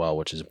cancer as well,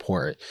 which is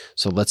important.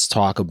 So let's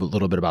talk a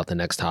little bit about the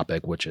next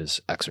topic, which is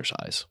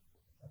exercise.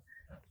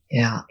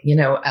 Yeah.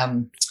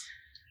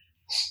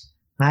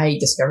 I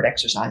discovered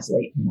exercise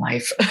late in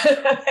life.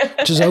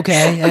 Which is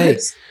okay. Hey,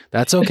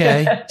 that's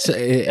okay. So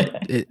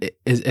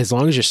as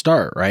long as you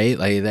start, right?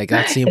 Like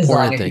that's the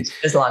important thing.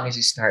 As long as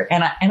you start.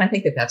 And I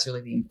think that's really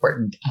the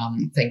important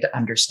thing to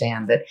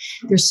understand, that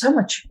there's so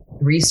much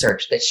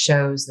research that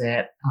shows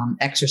that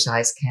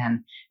exercise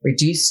can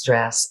reduce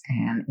stress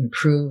and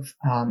improve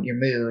your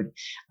mood.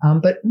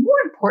 But more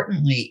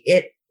importantly,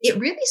 it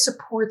really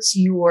supports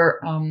your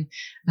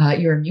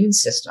immune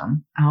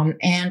system,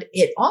 and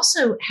it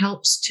also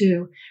helps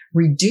to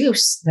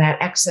reduce that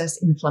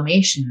excess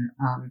inflammation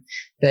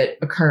that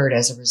occurred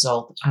as a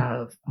result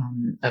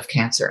of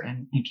cancer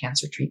and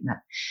cancer treatment.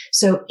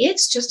 So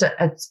it's just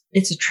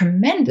it's a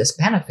tremendous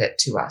benefit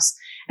to us,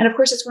 and of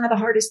course, it's one of the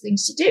hardest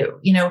things to do.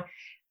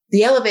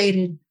 The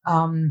elevated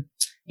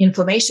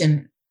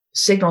inflammation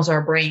signals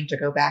our brain to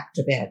go back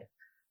to bed.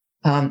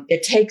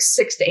 It takes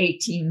 6 to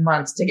 18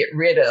 months to get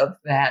rid of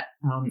that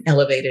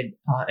elevated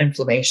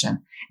inflammation.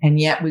 And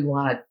yet we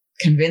want to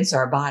convince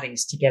our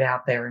bodies to get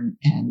out there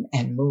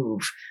and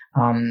move,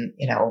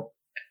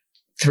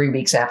 3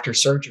 weeks after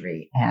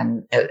surgery.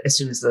 And as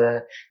soon as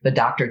the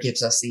doctor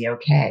gives us the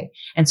okay.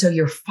 And so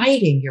you're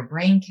fighting your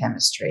brain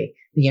chemistry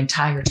the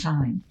entire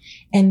time.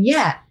 And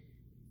yet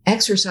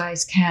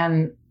exercise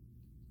can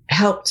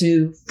help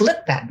to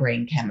flip that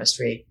brain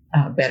chemistry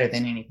better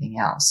than anything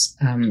else.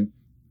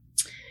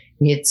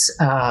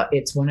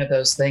 It's one of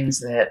those things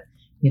that,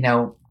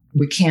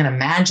 we can't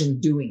imagine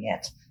doing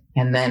it.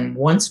 And then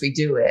once we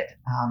do it,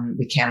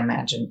 we can't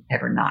imagine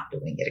ever not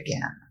doing it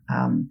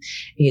again.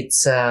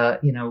 It's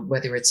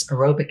whether it's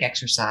aerobic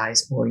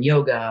exercise or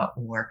yoga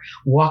or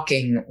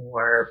walking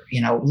or,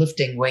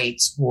 lifting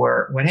weights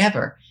or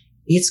whatever,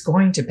 it's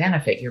going to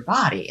benefit your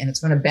body, and it's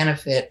going to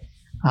benefit,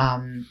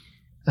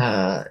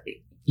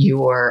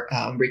 your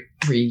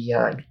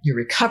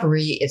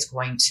recovery. Is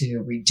going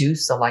to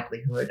reduce the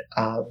likelihood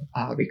of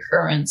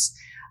recurrence,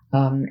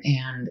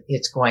 and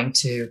it's going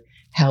to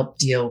help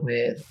deal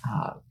with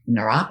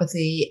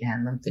neuropathy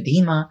and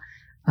lymphedema.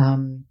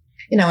 And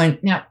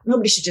now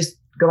nobody should just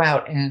go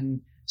out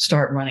and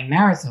start running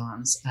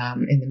marathons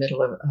in the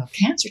middle of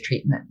cancer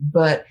treatment,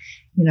 but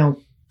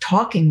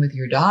talking with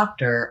your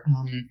doctor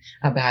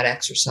about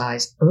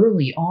exercise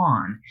early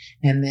on,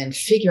 and then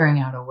figuring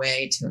out a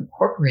way to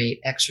incorporate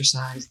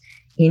exercise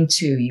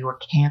into your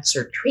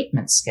cancer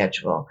treatment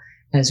schedule,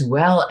 as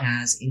well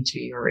as into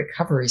your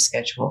recovery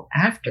schedule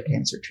after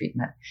cancer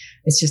treatment.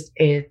 It's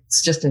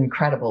just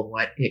incredible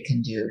what it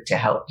can do to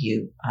help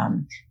you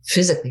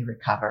physically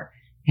recover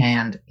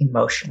and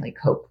emotionally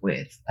cope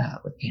with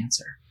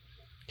cancer.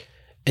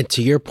 And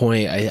to your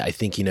point, I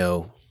think,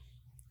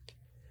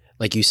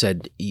 like you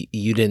said,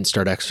 you didn't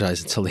start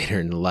exercise until later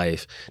in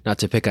life. Not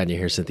to pick on you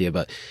here, Cynthia,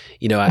 but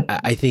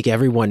I think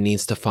everyone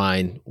needs to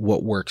find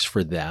what works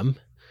for them,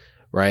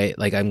 right?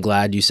 Like, I'm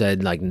glad you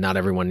said, like, not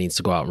everyone needs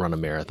to go out and run a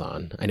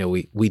marathon. I know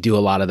we do a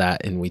lot of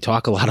that, and we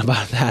talk a lot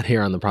about that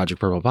here on the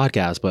Project Purple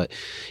podcast, but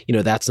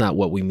that's not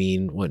what we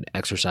mean when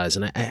exercise.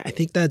 And I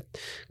think that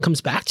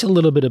comes back to a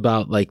little bit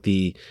about like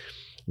the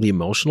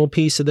emotional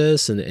piece of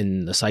this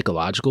and the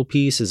psychological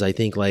piece is, I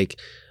think, like,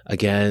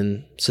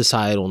 again,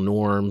 societal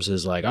norms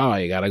is like, oh,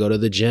 you got to go to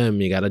the gym,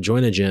 you got to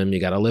join a gym, you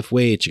got to lift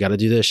weights, you got to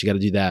do this, you got to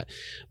do that.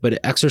 But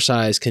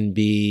exercise can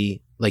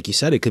be, like you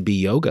said, it could be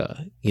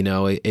yoga,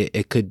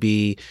 it could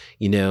be,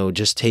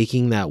 just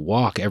taking that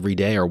walk every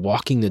day or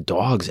walking the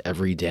dogs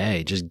every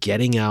day, just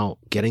getting out,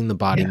 getting the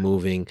body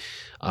moving,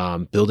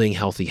 building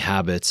healthy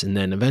habits. And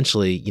then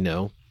eventually,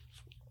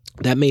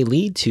 that may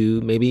lead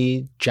to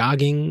maybe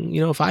jogging,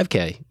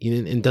 5K.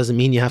 It doesn't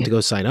mean you have to go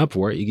sign up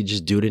for it. You can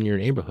just do it in your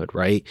neighborhood,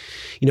 right?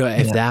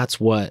 If that's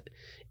what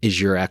is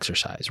your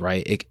exercise,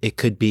 right? It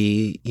could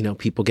be,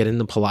 people get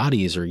into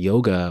Pilates or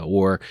yoga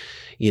or,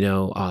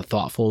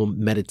 thoughtful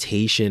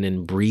meditation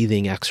and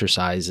breathing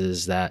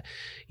exercises that,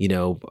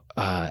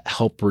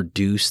 help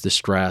reduce the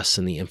stress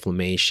and the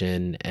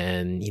inflammation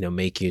and,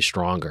 make you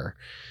stronger,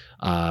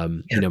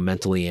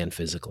 mentally and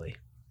physically.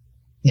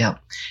 Yeah.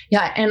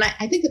 Yeah. And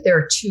I think that there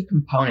are two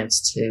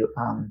components to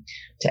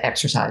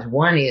exercise.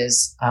 One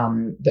is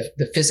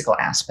the physical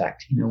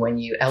aspect. When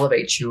you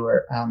elevate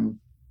your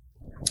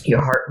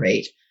heart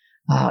rate,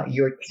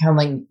 you're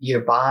telling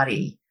your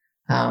body,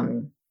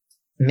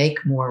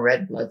 make more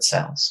red blood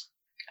cells.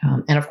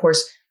 And of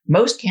course,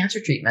 most cancer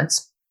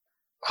treatments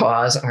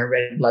cause our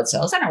red blood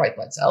cells and our white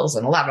blood cells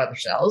and a lot of other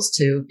cells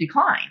to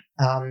decline.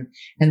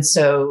 And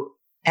so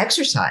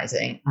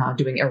exercising,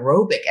 doing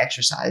aerobic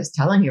exercise,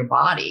 telling your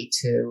body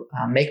to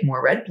make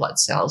more red blood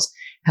cells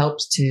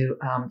helps to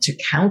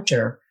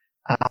counter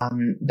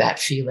that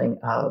feeling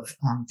of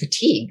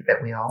fatigue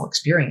that we all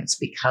experience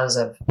because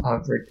of a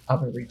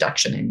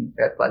reduction in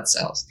red blood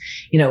cells.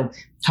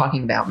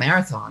 Talking about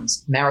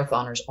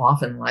marathoners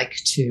often like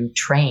to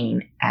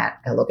train at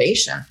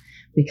elevation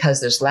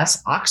because there's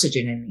less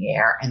oxygen in the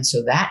air. And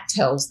so that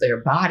tells their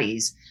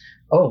bodies,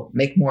 oh,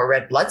 make more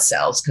red blood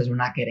cells because we're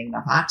not getting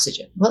enough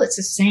oxygen. Well, it's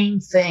the same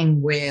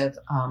thing with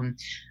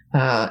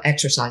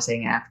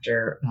exercising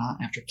after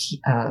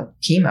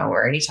chemo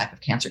or any type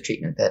of cancer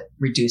treatment that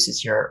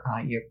reduces your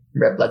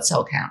red blood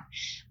cell count.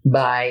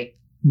 By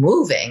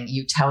moving,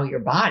 you tell your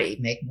body,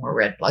 make more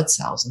red blood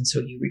cells. And so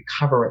you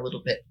recover a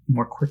little bit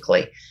more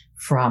quickly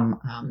from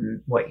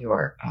what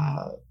your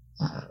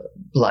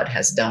blood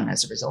has done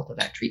as a result of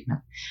that treatment.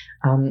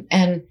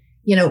 And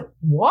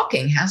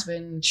walking has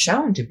been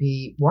shown to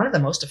be one of the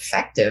most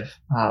effective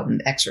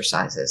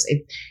exercises.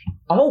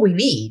 All we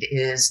need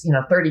is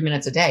 30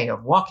 minutes a day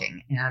of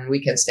walking, and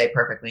we can stay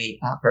perfectly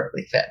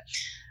fit.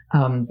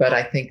 But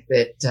I think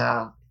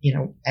that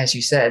as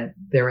you said,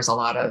 there is a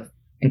lot of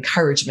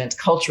encouragement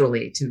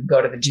culturally to go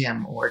to the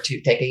gym or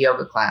to take a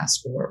yoga class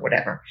or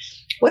whatever.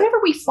 Whatever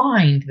we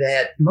find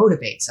that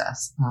motivates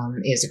us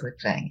is a good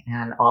thing,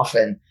 and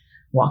often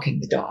walking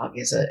the dog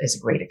is a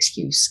great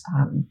excuse.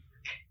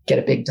 Get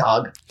a big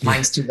dog.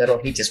 Mine's too little.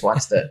 He just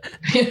wants to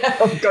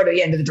go to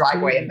the end of the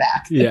driveway and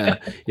back.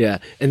 Yeah.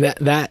 And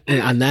that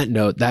on that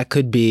note, that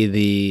could be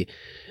the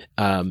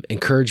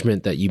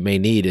encouragement that you may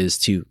need is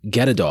to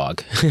get a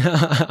dog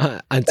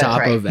on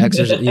top of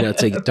exercise,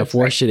 to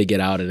force you to get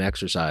out and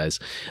exercise,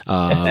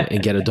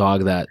 and get a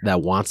dog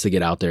that wants to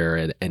get out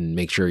there and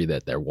make sure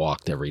that they're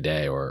walked every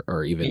day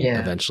or even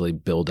eventually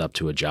build up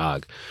to a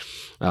jog.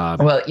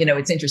 Well,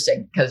 it's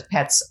interesting because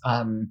pets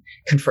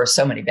confer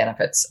so many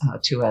benefits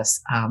to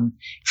us.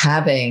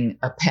 Having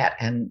a pet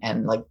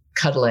and like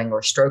cuddling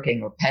or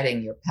stroking or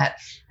petting your pet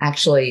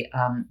actually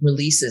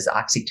releases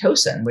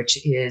oxytocin, which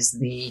is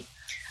the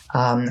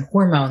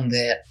hormone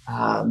that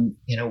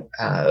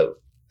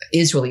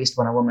is released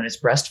when a woman is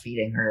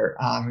breastfeeding her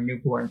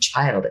newborn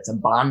child. It's a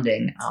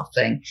bonding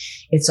thing.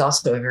 It's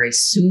also a very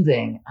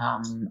soothing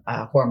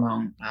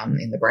hormone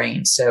in the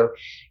brain. So,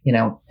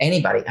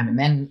 anybody,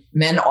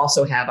 men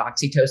also have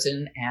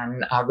oxytocin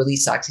and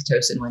release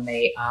oxytocin when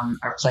they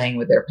are playing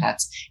with their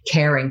pets.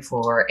 Caring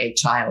for a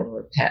child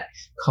or a pet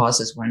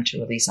causes one to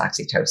release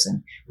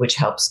oxytocin, which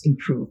helps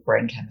improve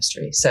brain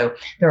chemistry. So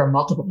there are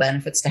multiple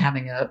benefits to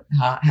having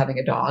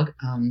a dog,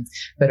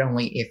 but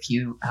only if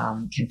you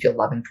can feel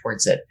loving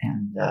towards it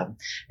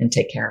and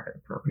take care of it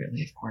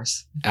appropriately, of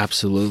course.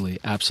 Absolutely.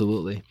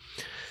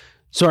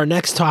 So our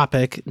next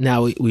topic,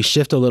 now we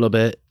shift a little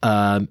bit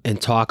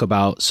and talk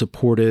about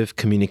supportive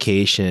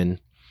communication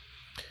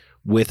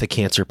with a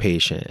cancer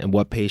patient and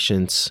what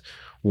patients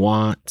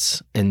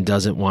want and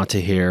doesn't want to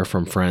hear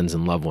from friends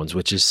and loved ones,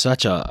 which is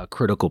such a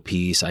critical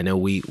piece. I know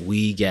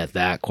we get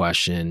that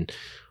question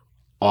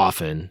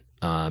often,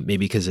 maybe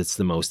because it's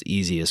the most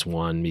easiest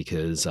one,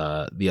 because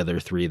the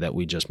other three that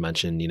we just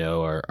mentioned,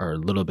 are a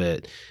little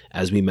bit,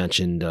 as we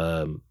mentioned,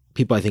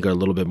 people I think are a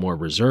little bit more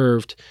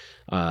reserved.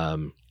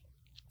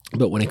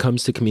 But when it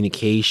comes to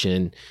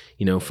communication,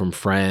 from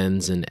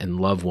friends and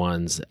loved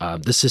ones,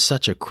 this is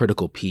such a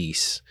critical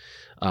piece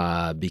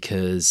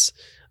because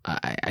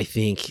I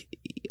think,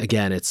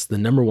 again, it's the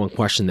number one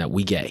question that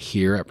we get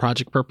here at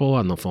Project Purple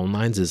on the phone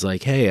lines is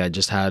like, hey, I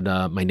just had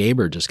my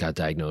neighbor just got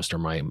diagnosed, or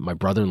my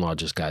brother-in-law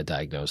just got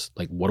diagnosed.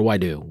 Like, what do I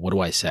do? What do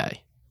I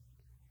say?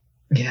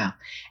 Yeah.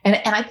 And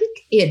I think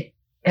it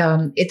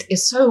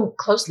is so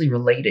closely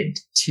related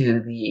to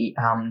the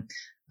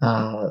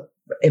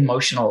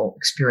emotional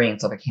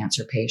experience of a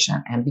cancer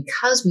patient. And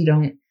because we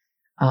don't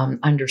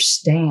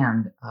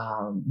understand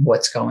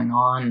what's going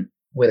on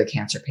with a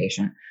cancer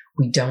patient,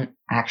 we don't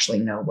actually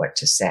know what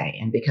to say.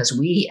 And because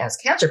we as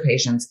cancer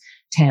patients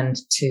tend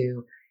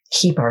to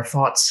keep our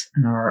thoughts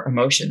and our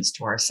emotions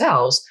to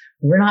ourselves,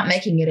 we're not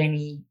making it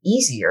any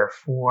easier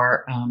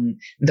for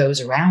those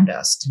around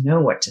us to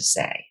know what to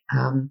say.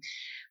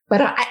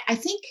 But I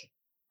think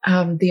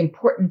the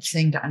important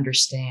thing to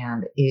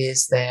understand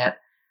is that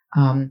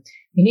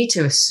you need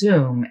to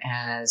assume,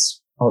 as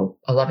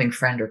a loving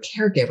friend or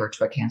caregiver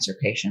to a cancer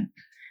patient,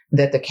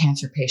 that the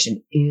cancer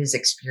patient is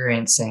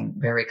experiencing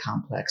very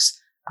complex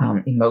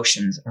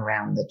emotions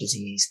around the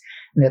disease,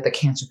 and that the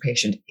cancer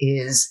patient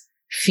is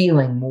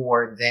feeling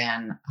more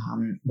than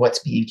what's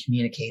being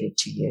communicated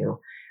to you,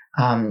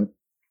 and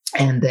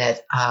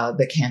that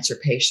the cancer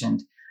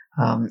patient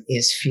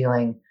is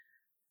feeling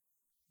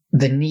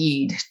the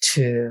need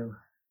to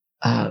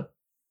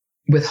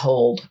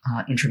withhold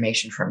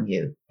information from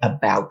you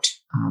about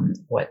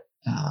what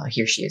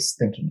he or she is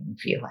thinking and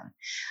feeling.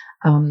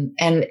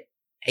 And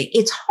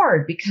it's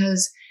hard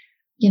because,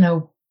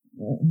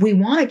 we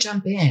want to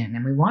jump in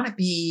and we want to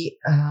be,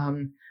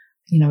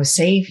 a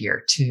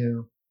savior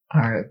to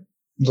our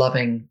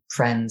loving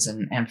friends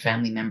and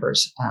family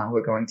members who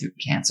are going through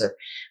cancer.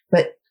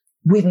 But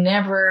we've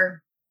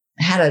never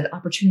had an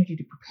opportunity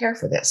to prepare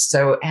for this.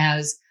 So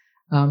as,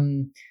 a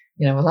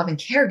loving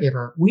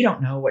caregiver, we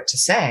don't know what to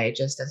say,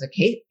 just as a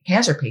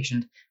cancer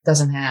patient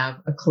doesn't have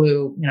a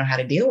clue, how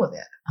to deal with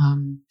it.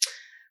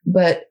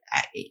 But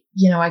I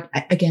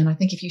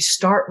think if you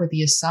start with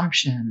the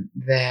assumption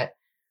that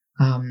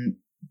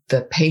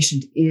the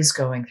patient is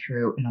going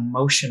through an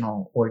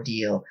emotional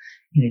ordeal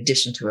in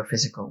addition to a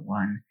physical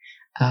one,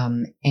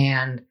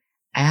 and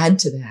add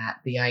to that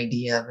the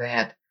idea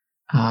that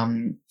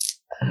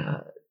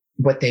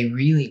what they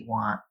really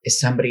want is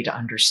somebody to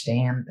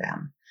understand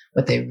them.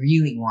 What they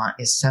really want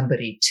is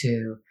somebody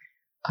to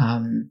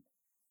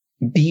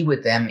be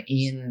with them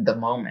in the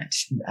moment,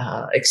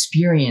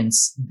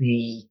 experience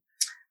the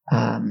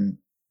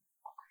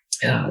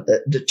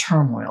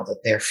turmoil that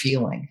they're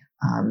feeling,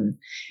 and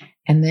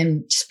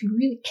then just be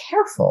really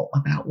careful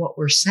about what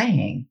we're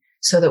saying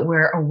so that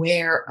we're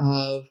aware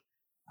of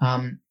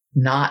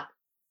not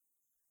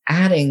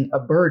adding a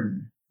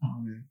burden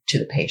to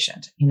the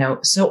patient.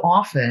 So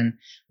often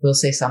we'll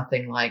say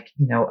something like,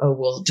 oh,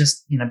 we'll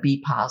just,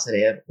 be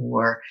positive,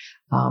 or,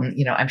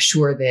 I'm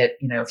sure that,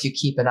 if you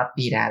keep an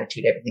upbeat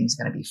attitude, everything's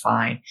going to be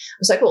fine.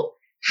 It's like, well,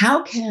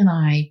 how can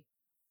I,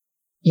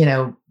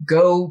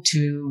 go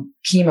to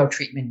chemo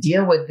treatment,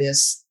 deal with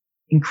this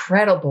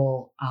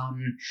incredible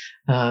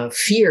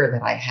fear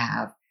that I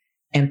have,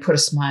 and put a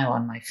smile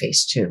on my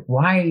face too?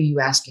 Why are you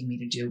asking me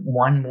to do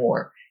one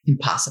more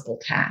impossible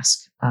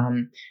task?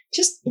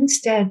 Just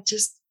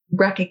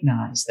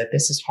recognize that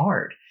this is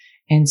hard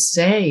and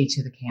say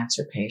to the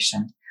cancer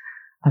patient,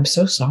 I'm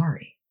so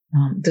sorry.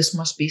 This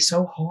must be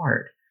so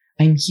hard.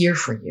 I'm here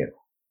for you.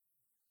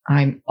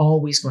 I'm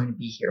always going to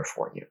be here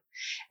for you.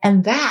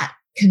 And that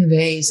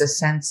conveys a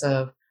sense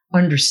of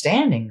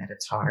understanding that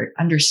it's hard,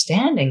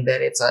 understanding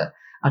that it's a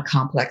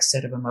complex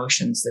set of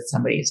emotions that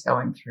somebody is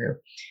going through,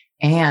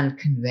 and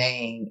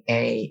conveying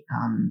a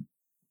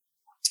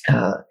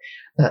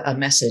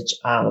message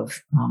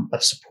of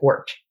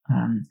support.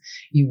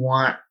 You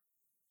want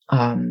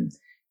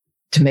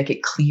to make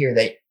it clear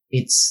that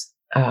it's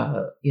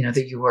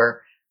that you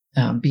are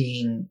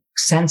being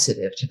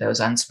sensitive to those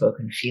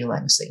unspoken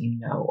feelings that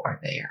are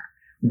there,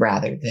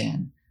 rather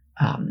than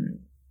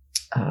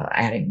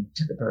adding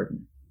to the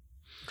burden.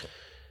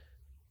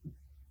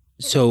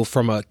 So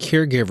from a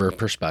caregiver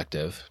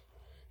perspective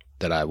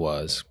that I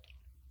was,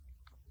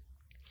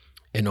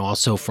 and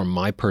also from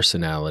my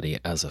personality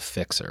as a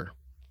fixer,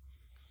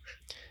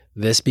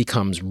 this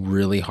becomes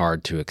really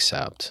hard to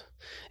accept.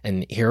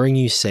 And hearing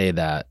you say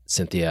that,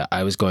 Cynthia,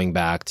 I was going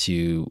back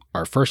to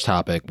our first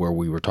topic where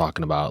we were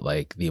talking about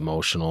like the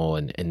emotional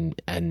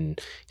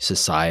and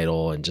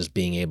societal, and just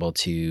being able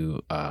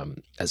to,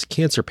 as a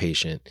cancer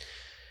patient,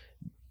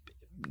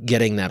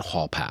 getting that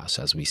hall pass,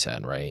 as we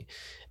said, right?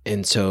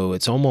 And so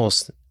it's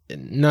almost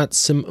it's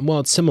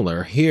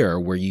similar here,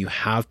 where you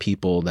have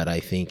people that I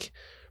think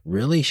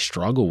really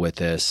struggle with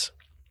this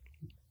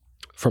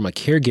from a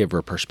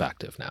caregiver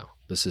perspective. Now,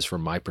 this is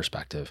from my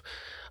perspective,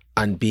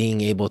 on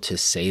being able to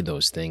say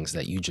those things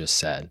that you just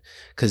said,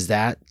 because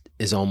that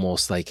is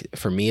almost like,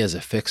 for me as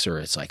a fixer,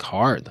 it's like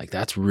hard. Like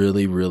that's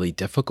really, really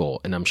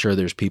difficult. And I'm sure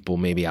there's people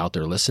maybe out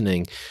there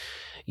listening,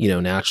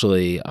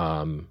 naturally,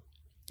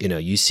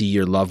 you see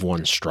your loved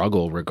one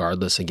struggle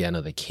regardless, again,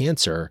 of the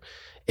cancer.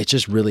 It's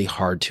just really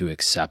hard to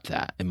accept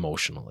that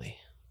emotionally.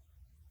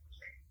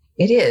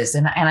 It is.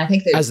 And I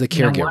think that as the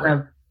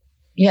caregiver,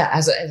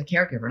 as a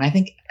caregiver. And I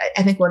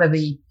think one of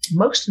the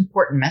most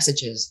important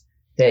messages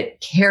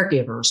that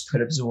caregivers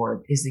could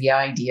absorb is the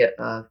idea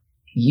of,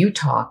 you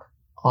talk,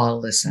 I'll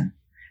listen.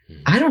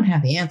 Mm-hmm. I don't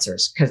have the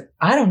answers because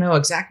I don't know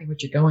exactly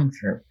what you're going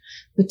through,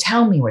 but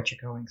tell me what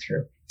you're going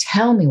through.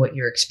 Tell me what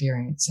you're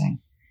experiencing,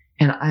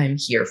 and I'm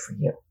here for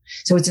you.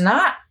 So it's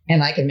not,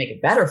 and I can make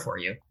it better for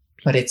you,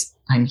 but it's,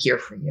 I'm here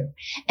for you.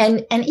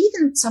 And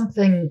even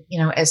something,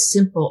 as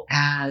simple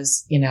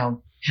as,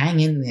 hang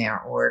in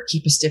there or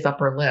keep a stiff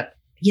upper lip,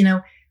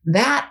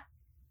 that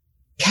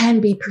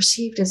can be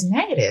perceived as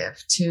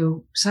negative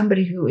to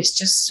somebody who is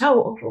just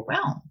so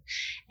overwhelmed.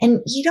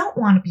 And you don't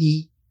want to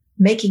be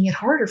making it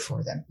harder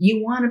for them.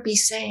 You want to be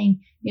saying,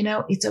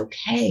 it's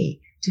okay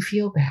to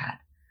feel bad.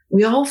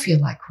 We all feel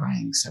like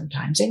crying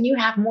sometimes, and you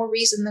have more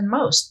reason than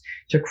most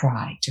to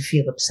cry, to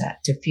feel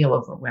upset, to feel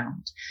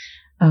overwhelmed.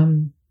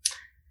 And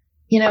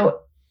I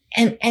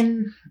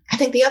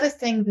think the other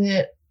thing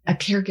that a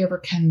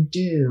caregiver can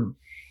do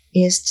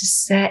is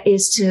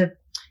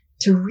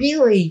to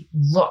really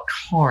look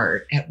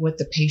hard at what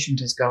the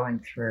patient is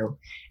going through,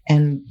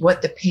 and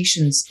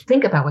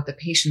think about what the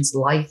patient's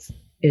life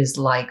is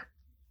like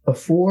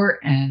before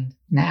and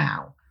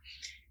now,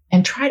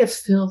 and try to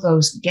fill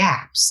those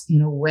gaps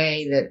in a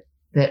way that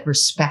that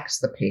respects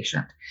the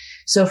patient.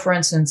 So, for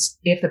instance,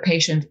 if the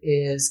patient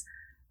is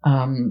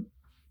a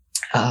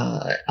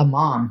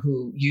mom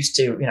who used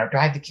to,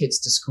 drive the kids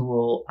to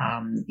school,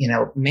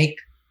 make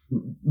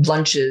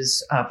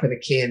lunches for the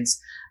kids,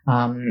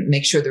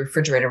 make sure the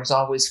refrigerator was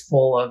always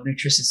full of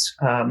nutritious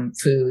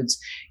foods,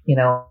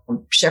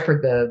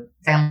 shepherd the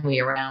family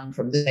around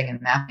from this thing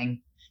and that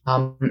thing,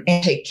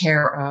 and take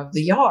care of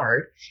the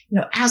yard.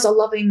 As a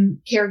loving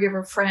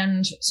caregiver,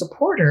 friend,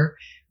 supporter,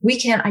 we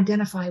can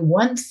identify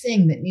one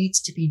thing that needs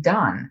to be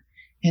done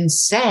and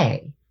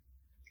say,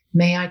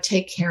 may I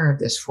take care of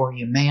this for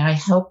you? May I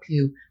help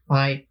you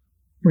by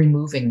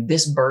removing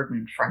this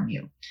burden from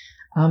you?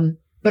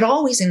 But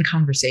always in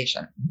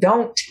conversation.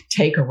 Don't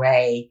take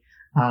away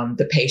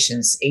the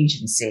patient's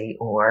agency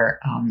or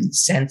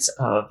sense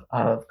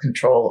of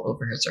control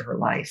over his or her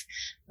life,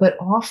 but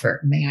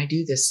offer, may I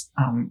do this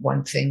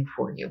one thing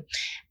for you?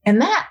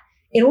 And that,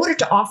 in order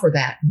to offer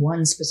that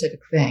one specific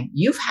thing,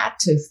 you've had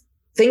to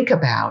think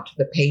about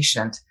the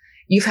patient.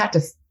 You've had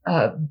to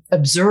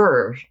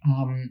observe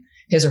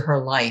his or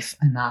her life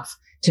enough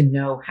to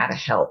know how to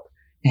help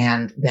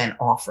and then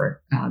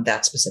offer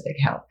that specific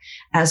help,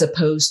 as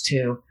opposed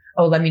to,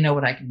 oh, let me know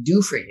what I can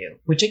do for you,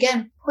 which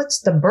again puts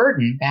the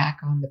burden back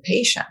on the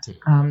patient.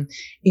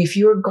 If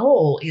your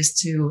goal is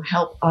to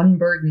help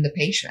unburden the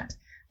patient,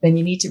 then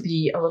you need to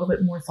be a little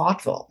bit more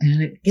thoughtful.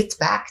 And it gets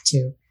back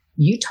to,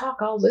 you talk,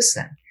 I'll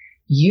listen.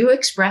 You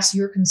express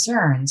your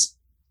concerns.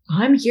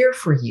 I'm here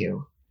for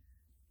you.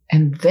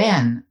 And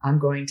then I'm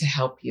going to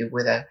help you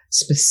with a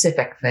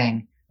specific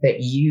thing that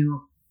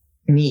you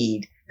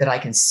need, that I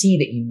can see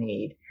that you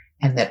need,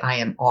 and that I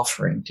am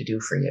offering to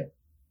do for you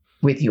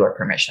with your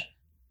permission.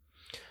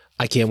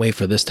 I can't wait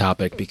for this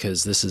topic,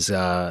 because this is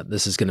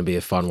going to be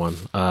a fun one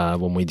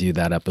when we do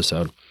that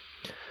episode.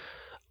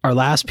 Our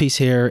last piece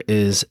here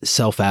is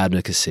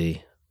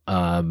self-advocacy.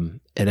 And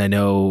I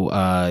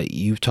know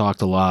you've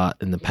talked a lot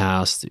in the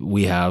past.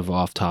 We have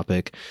off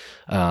topic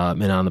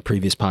and on the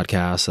previous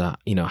podcast,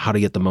 how to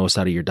get the most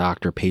out of your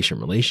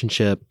doctor-patient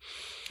relationship.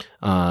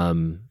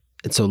 And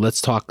so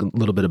let's talk a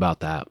little bit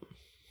about that.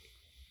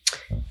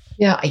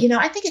 Yeah,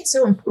 I think it's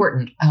so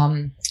important.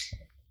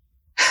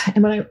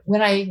 And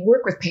when I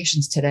work with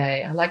patients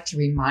today, I like to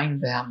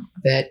remind them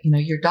that,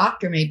 your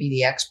doctor may be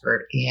the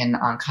expert in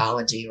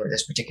oncology or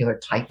this particular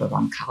type of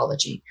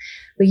oncology,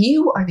 but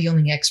you are the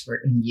only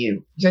expert in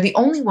you. You're the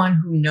only one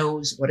who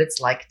knows what it's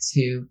like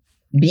to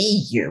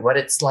be you, what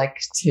it's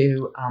like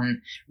to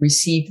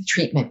receive the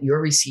treatment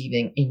you're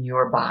receiving in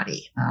your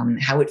body,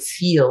 how it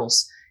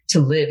feels to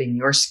live in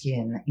your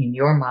skin, in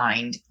your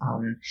mind,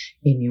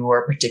 in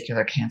your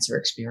particular cancer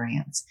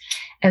experience.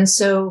 And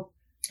so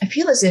I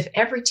feel as if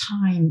every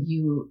time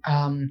you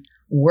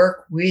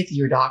work with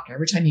your doctor,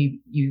 every time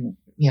you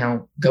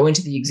go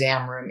into the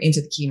exam room,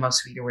 into the chemo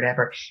suite or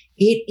whatever,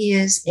 it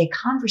is a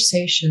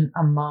conversation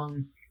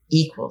among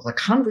equals, a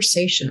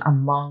conversation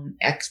among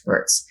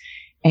experts.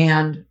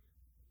 And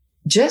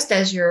just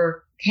as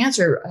your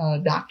cancer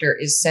doctor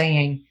is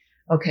saying,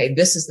 okay,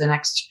 this is the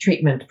next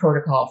treatment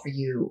protocol for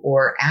you,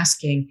 or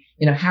asking,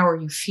 how are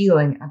you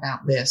feeling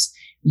about this?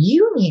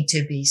 You need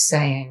to be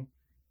saying,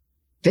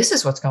 this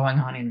is what's going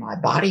on in my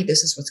body.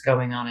 This is what's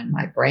going on in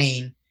my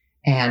brain.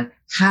 And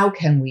how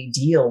can we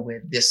deal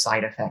with this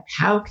side effect?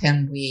 How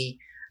can we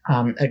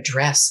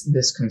address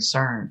this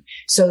concern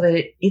so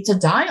that it's a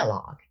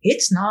dialogue?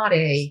 It's not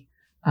a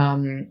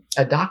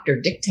doctor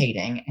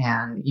dictating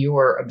and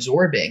you're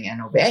absorbing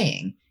and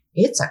obeying.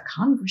 It's a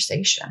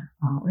conversation.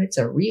 It's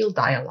a real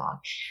dialogue.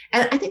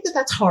 And I think that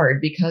that's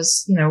hard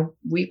because,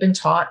 we've been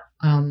taught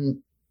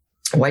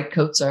white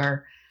coats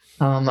are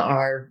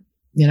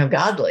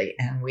godly,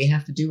 and we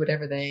have to do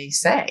whatever they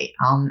say.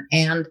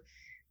 And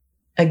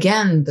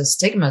again, the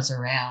stigmas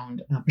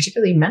around,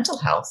 particularly mental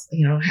health,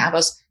 have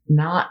us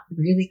not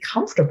really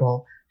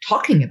comfortable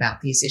talking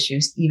about these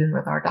issues, even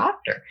with our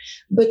doctor.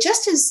 But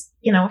just as,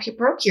 if you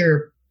broke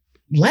your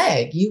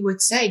leg, you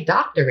would say,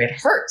 doctor, it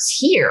hurts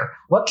here.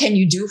 What can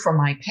you do for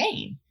my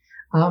pain?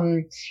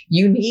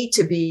 You need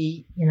to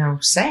be,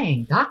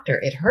 saying, doctor,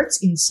 it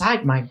hurts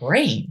inside my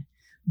brain.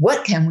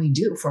 What can we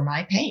do for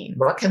my pain?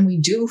 What can we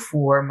do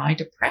for my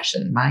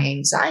depression, my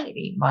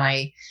anxiety,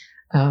 my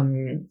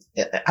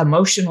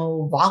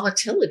emotional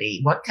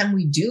volatility? What can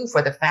we do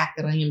for the fact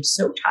that I am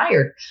so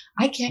tired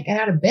I can't get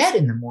out of bed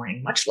in the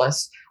morning, much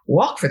less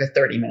walk for the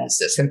 30 minutes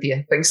that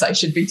Cynthia thinks I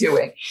should be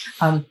doing?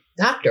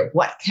 Doctor,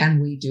 what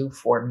can we do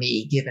for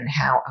me given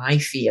how I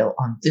feel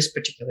on this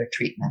particular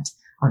treatment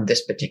on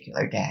this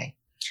particular day?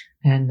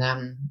 And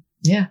and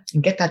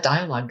get that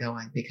dialogue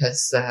going,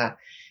 because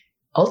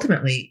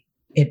ultimately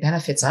it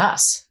benefits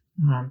us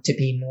to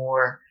be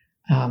more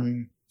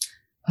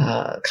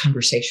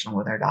conversational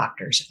with our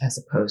doctors as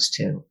opposed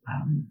to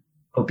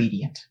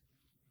obedient.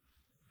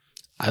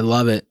 I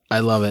love it.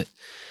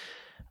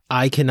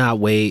 I cannot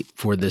wait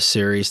for this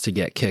series to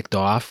get kicked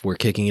off. We're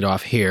kicking it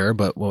off here,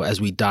 but as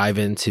we dive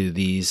into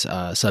these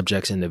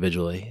subjects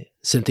individually.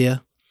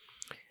 Cynthia,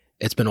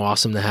 it's been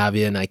awesome to have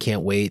you, and I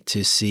can't wait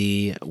to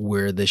see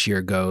where this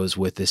year goes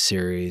with this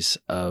series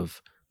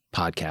of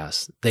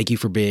podcast. Thank you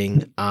for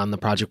being on the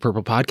Project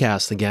Purple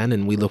podcast again,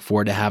 and we look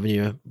forward to having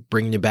you,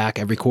 bringing you back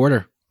every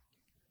quarter.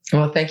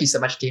 Well, thank you so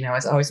much, Dino.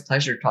 It's always a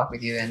pleasure to talk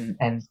with you,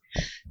 and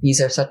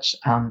these are such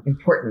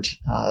important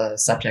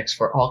subjects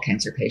for all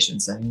cancer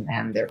patients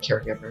and their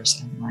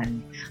caregivers, and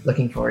I'm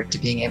looking forward to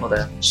being able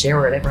to share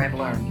whatever I've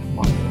learned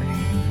along the way.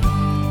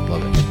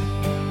 Love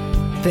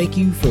it. Thank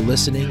you for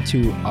listening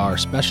to our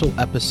special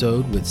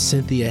episode with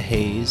Cynthia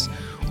Hayes,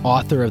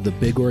 author of The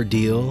Big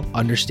Ordeal,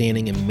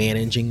 Understanding and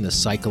Managing the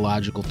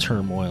Psychological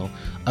Turmoil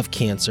of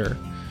Cancer,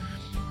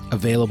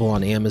 available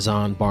on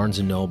Amazon, Barnes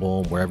 &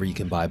 Noble, wherever you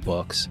can buy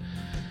books.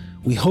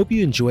 We hope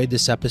you enjoyed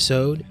this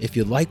episode. If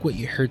you like what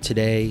you heard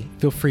today,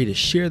 feel free to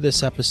share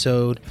this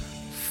episode,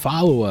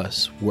 follow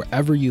us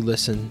wherever you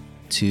listen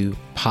to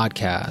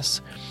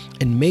podcasts,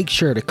 and make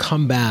sure to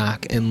come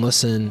back and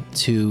listen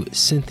to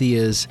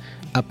Cynthia's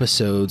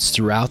episodes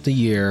throughout the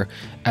year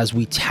as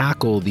we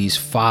tackle these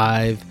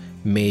 5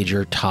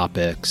 major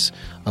topics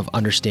of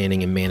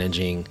understanding and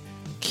managing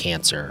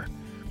cancer.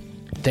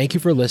 Thank you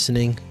for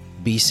listening.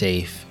 Be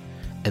safe.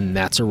 And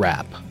that's a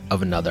wrap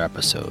of another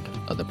episode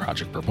of the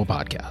Project Purple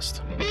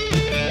podcast.